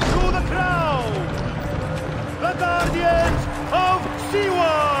contenders to the crown! The Guardians of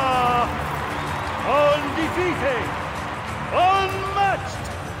Siwa! Undefeated! Unmatched!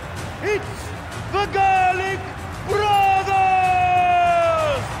 It's the Gallic Brothers!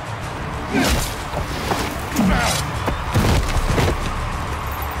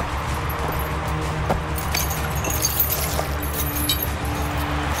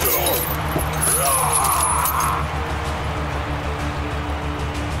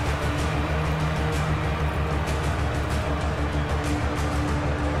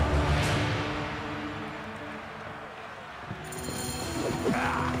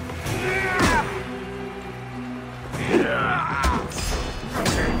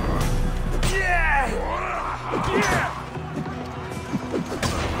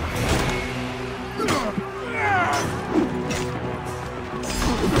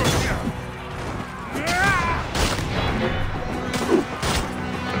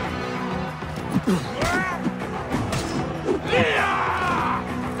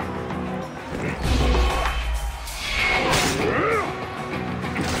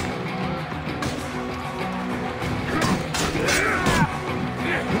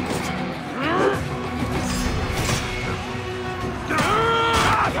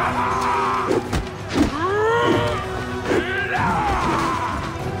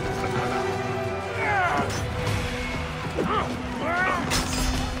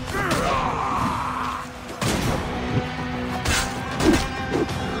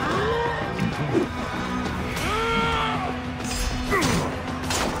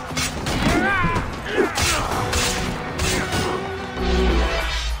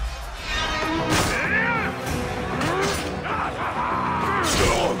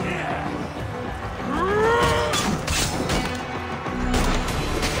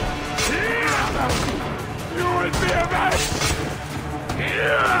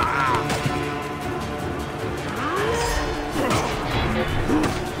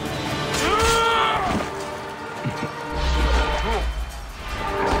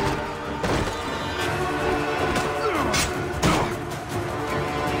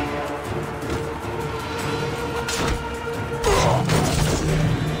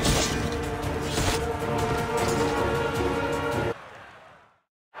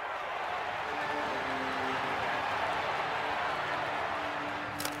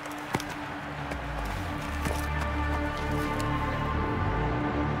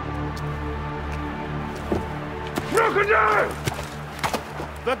 crocodile!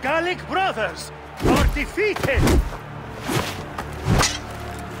 The Gallic brothers are defeated!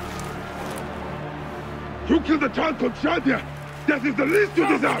 You killed a child called Shadia! Death is the least you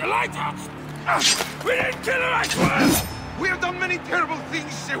deserve! The lighthouse! We didn't kill her, I swear! We have done many terrible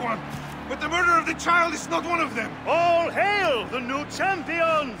things, Sewan, but the murder of the child is not one of them. All hail the new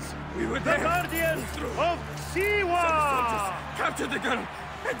champions! We were the guardians of Siwa! Capture the girl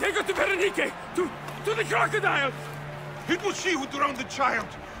and take her to Berenike, to the crocodile! It was she who drowned the child,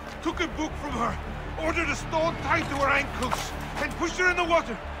 took a book from her, ordered a stone tied to her ankles, and pushed her in the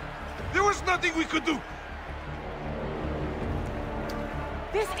water. There was nothing we could do.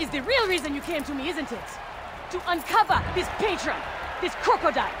 This is the real reason you came to me, isn't it? To uncover this patron, this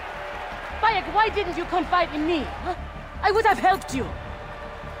crocodile. Bayek, why didn't you confide in me? Huh? I would have helped you.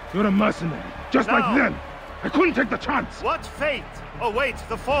 You're a mercenary, just Now, like them. I couldn't take the chance. What fate awaits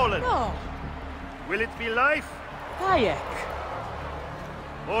the fallen? No. Will it be life? Bayek.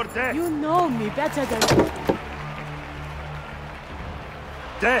 Or death? You know me better than...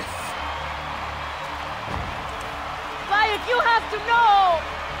 Death! Bayek, you have to know!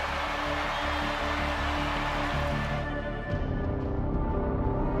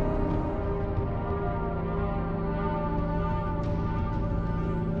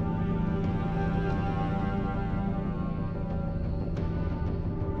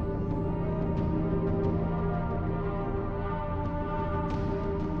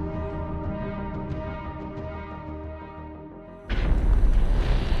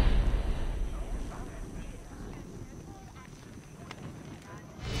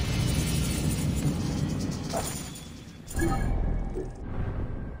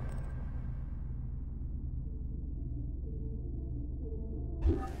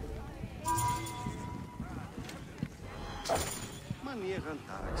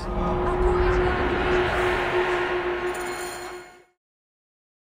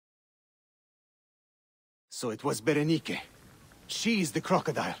 So it was Berenike. She is the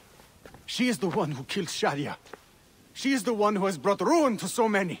crocodile. She is the one who killed Shadia. She is the one who has brought ruin to so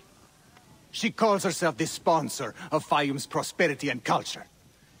many. She calls herself the sponsor of Fayum's prosperity and culture.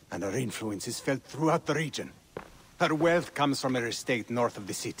 And her influence is felt throughout the region. Her wealth comes from her estate north of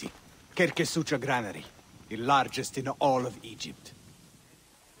the city. Kerkesucha Granary, the largest in all of Egypt.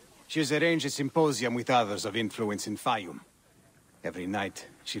 She has arranged a symposium with others of influence in Fayum. Every night,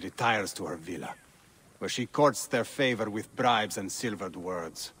 she retires to her villa, where she courts their favor with bribes and silvered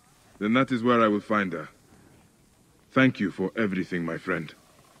words. Then that is where I will find her. Thank you for everything, my friend.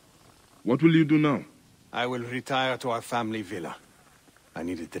 What will you do now? I will retire to our family villa. I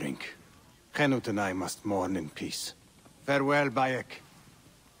need a drink. Henut and I must mourn in peace. Farewell, Bayek.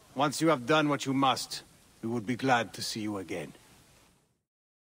 Once you have done what you must, we would be glad to see you again.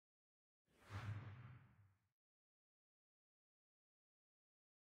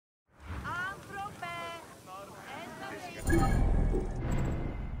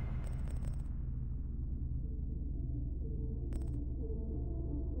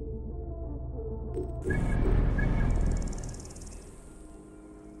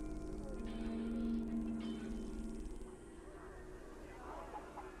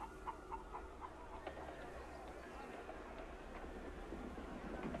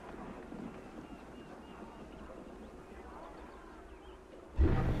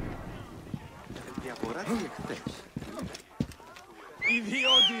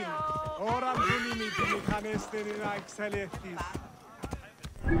 Idiodin, oram bunimiti mekanesterina exceleftis.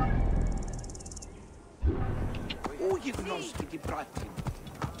 Ujivnoski di brati.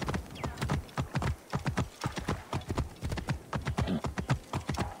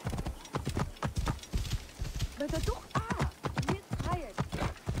 But toch niet tired.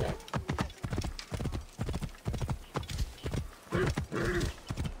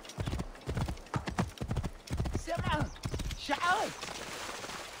 Sarah, Shaal.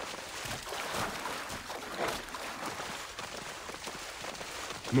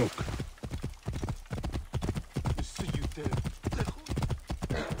 Look.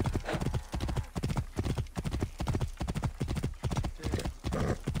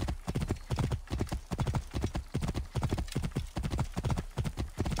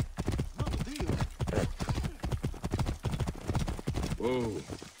 Whoa.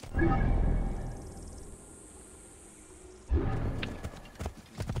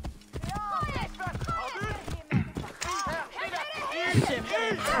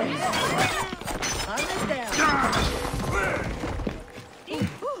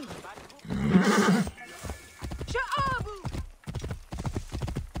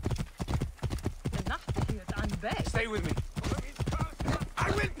 Stay with me.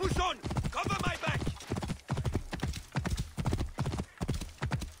 I will push on! Cover my back!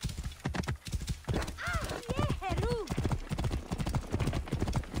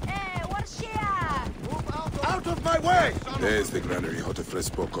 way! There's the granary Hotefre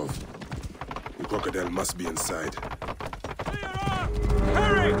spoke of. The crocodile must be inside.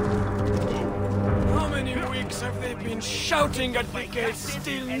 Hurry! How many weeks have they been shouting at the gates?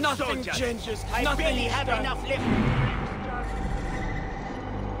 Still nothing changes. I barely have enough left.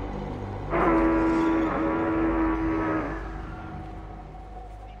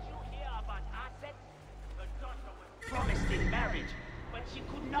 Promised in marriage, but she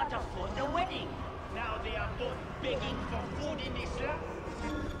could not afford the wedding. Now they are both begging for food in Islam.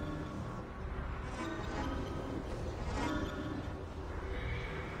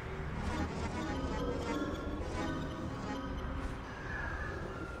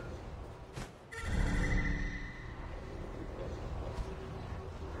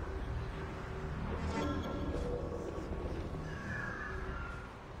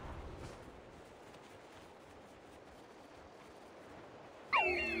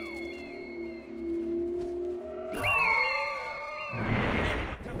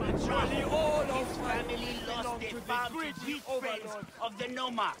 Of the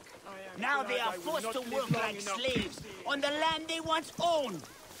Nomarch. Now they are forced to work like slaves on the land they once owned.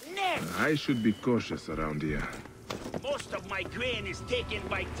 Next! I should be cautious around here. Most of my grain is taken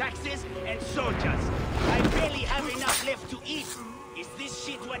by taxes and soldiers. I barely have enough left to eat. Is this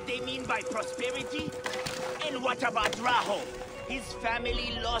shit what they mean by prosperity? And what about Raho? His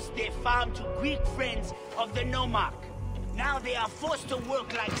family lost their farm to Greek friends of the Nomarch. Now they are forced to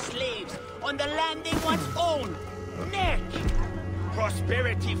work like slaves on the land they once owned. Neck!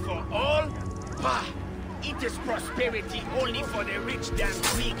 Prosperity for all? Bah! It is prosperity only for the rich damn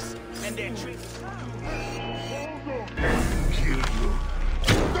Greeks and their tricks. Kill you.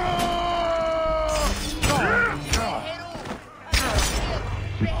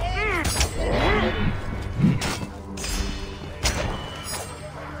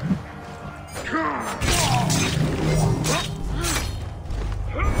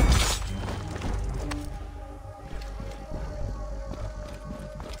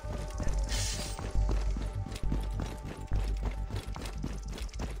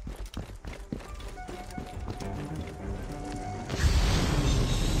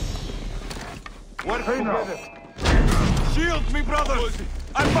 Work together. Shield me, brothers!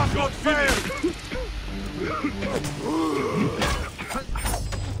 I must not fail!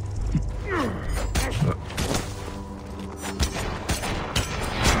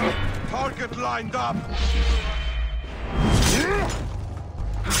 Target lined up!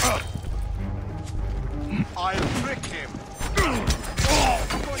 I'll prick him!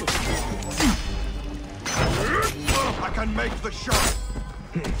 I can make the shot!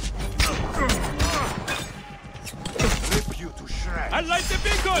 Rip you to shreds! And light the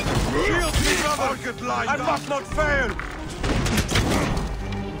beacon! Shield me, brother! Target lined up! I must not fail!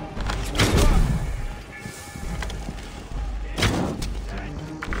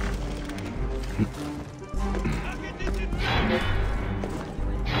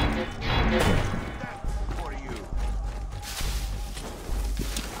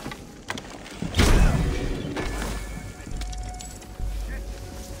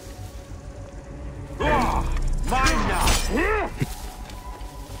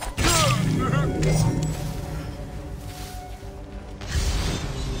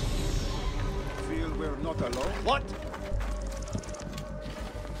 What?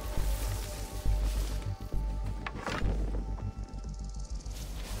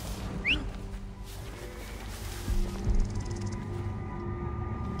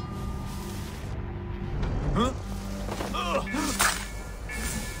 Huh?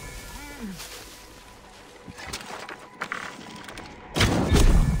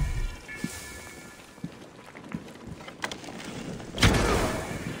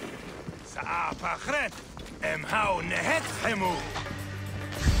 Sa'apachret, emhau nehet hemu.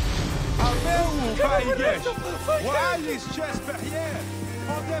 Avez-vous Baïgesh? Wa'alis chess barrière?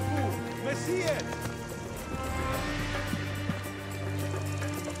 Rendez-vous, Messieurs!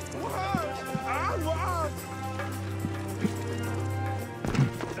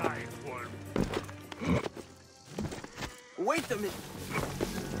 Wait a minute.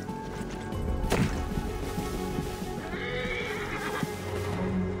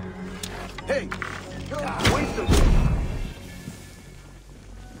 Hey! Wait a minute.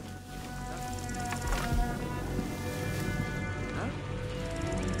 Huh?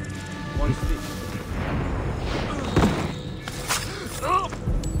 What's this?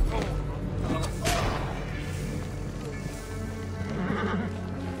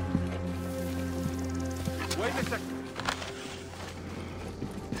 Wait a second.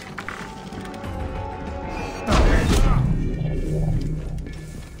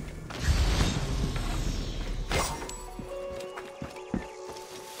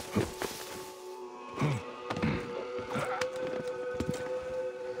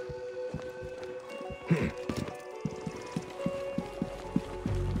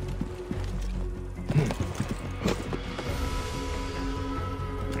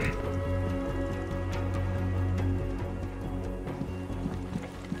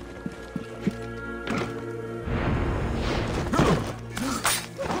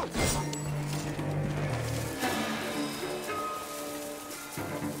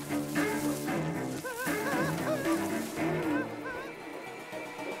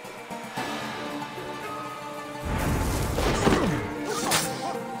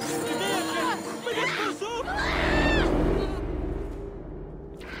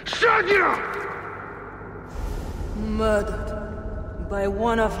 Shadia! Murdered by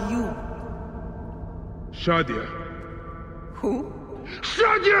one of you. Shadia. Who?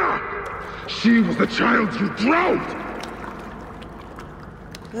 Shadia! She was the child you drowned!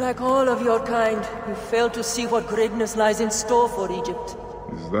 Like all of your kind, you fail to see what greatness lies in store for Egypt.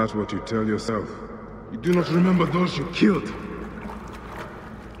 Is that what you tell yourself? You do not remember those you killed.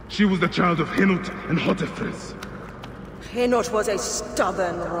 She was the child of Henut and Hotefres. Henut was a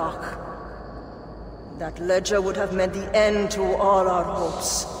stubborn rock. That ledger would have meant the end to all our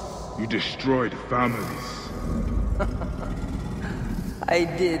hopes. You destroyed families. I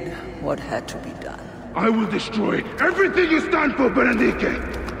did what had to be done. I will destroy everything you stand for,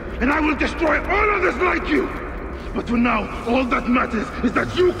 Berenike! And I will destroy all others like you! But for now, all that matters is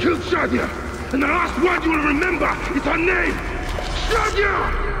that you killed Shadia! And the last word you will remember is her name!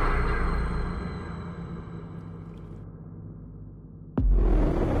 Shadia!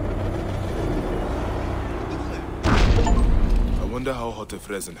 I wonder how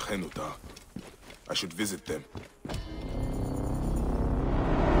Hotefres and Henut are. I should visit them.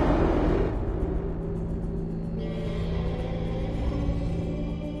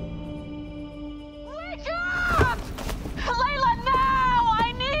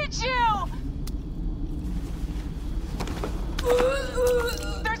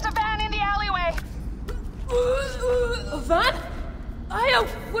 There's a van in the alleyway! A van? Aya,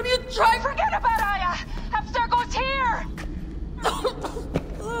 what are you trying? Forget about Aya! Abstergo's here!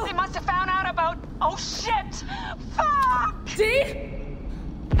 They must have found out about... Oh shit! Fuck! Dee?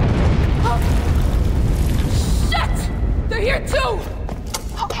 Oh. Shit! They're here too!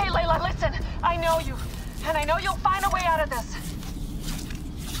 Okay, Layla, listen. I know you. And I know you'll find a way out of this.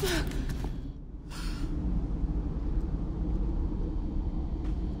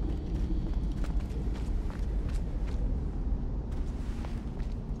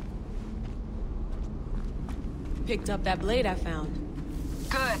 Picked up that blade I found.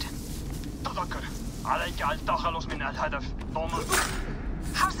 Good.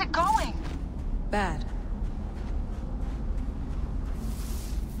 How's it going? Bad.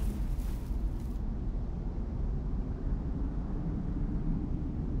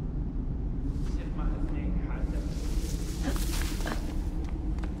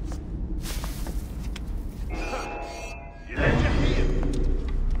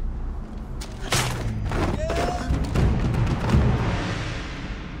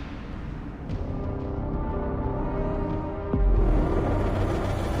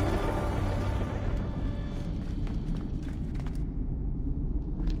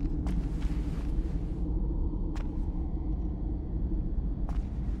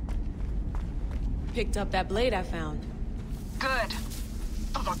 Picked up that blade I found. Good.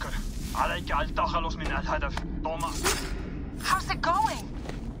 How's it going?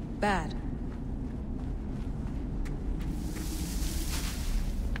 Bad.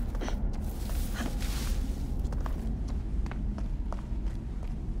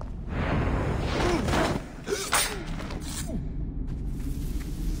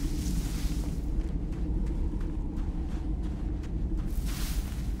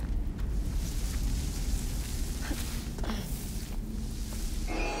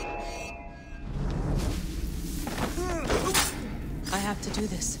 I have to do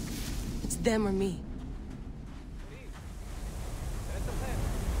this. It's them or me.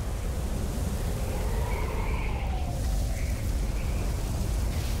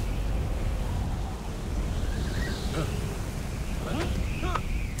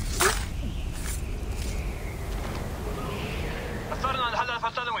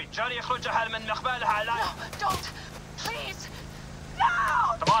 No, don't! Please! No!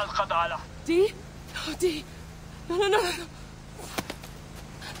 Dee? Oh, Dee. No.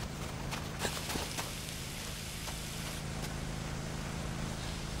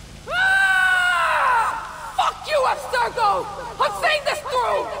 Fuck you, Abstergo! I'm seeing this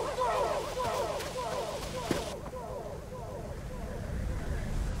through!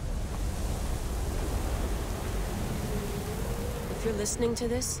 If you're listening to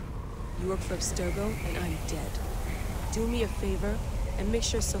this, you work for Abstergo, and I'm dead. Do me a favor, and make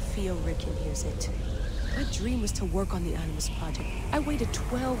sure Sophia Ricken hears it. My dream was to work on the Animus Project. I waited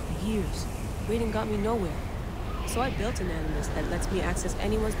 12 years. Waiting got me nowhere. So I built an Animus that lets me access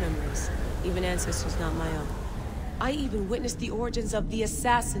anyone's memories, even ancestors not my own. I even witnessed the origins of the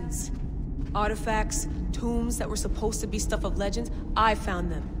Assassins. Artifacts, tombs that were supposed to be stuff of legends, I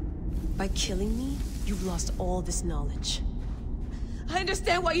found them. By killing me, you've lost all this knowledge. I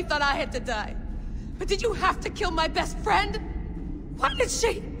understand why you thought I had to die. But did you have to kill my best friend? Why did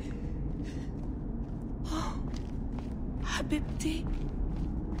she... Oh, Habibti.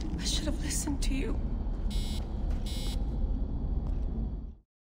 I should have listened to you.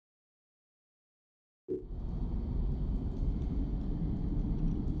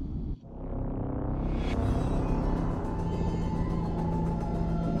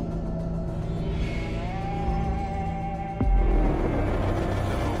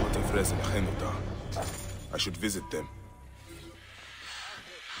 I should visit them.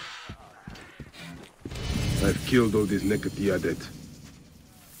 I've killed all these Nekatiadet.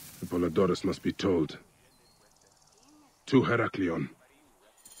 The Polydorus must be told. To Heraklion.